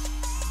 nigga.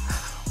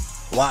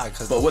 Why?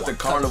 Cause But with the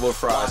carnival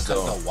fries,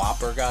 Because though. the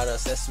Whopper got a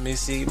sesame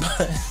seed bun.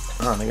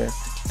 Nah, nigga.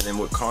 And then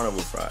with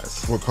carnival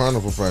fries. What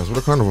carnival fries? What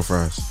are carnival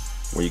fries?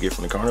 Where you get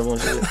from the carnival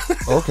and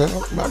shit. Okay,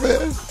 my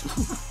bad.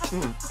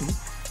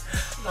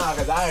 Nah,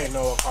 because I didn't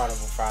know what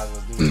carnival fries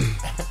was doing.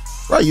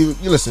 Right, you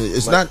listen.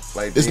 It's Like- not.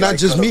 like It's they, not like,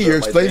 just cut me. up You're the-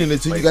 like explaining they-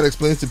 it to. You like- got to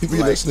explain it to people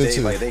you're listening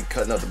to. Like they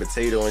cutting up the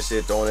potato and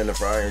shit, throwing it in the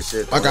fryer and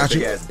shit. I got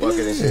Big you. ass bucket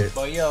and Yeah. shit.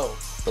 But yo,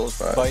 Those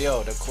fries.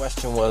 the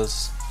question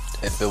was,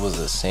 if it was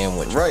a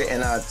sandwich. Right,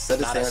 and I said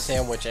the Not a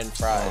sandwich and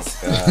fries.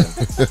 Oh,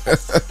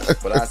 God.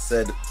 But I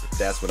said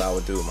that's what I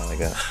would do, my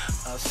nigga.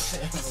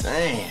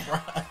 Damn.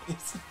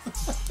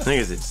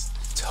 Niggas is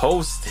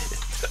toasted.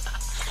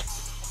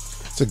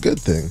 It's a good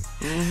thing.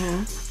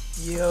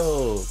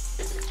 Yo.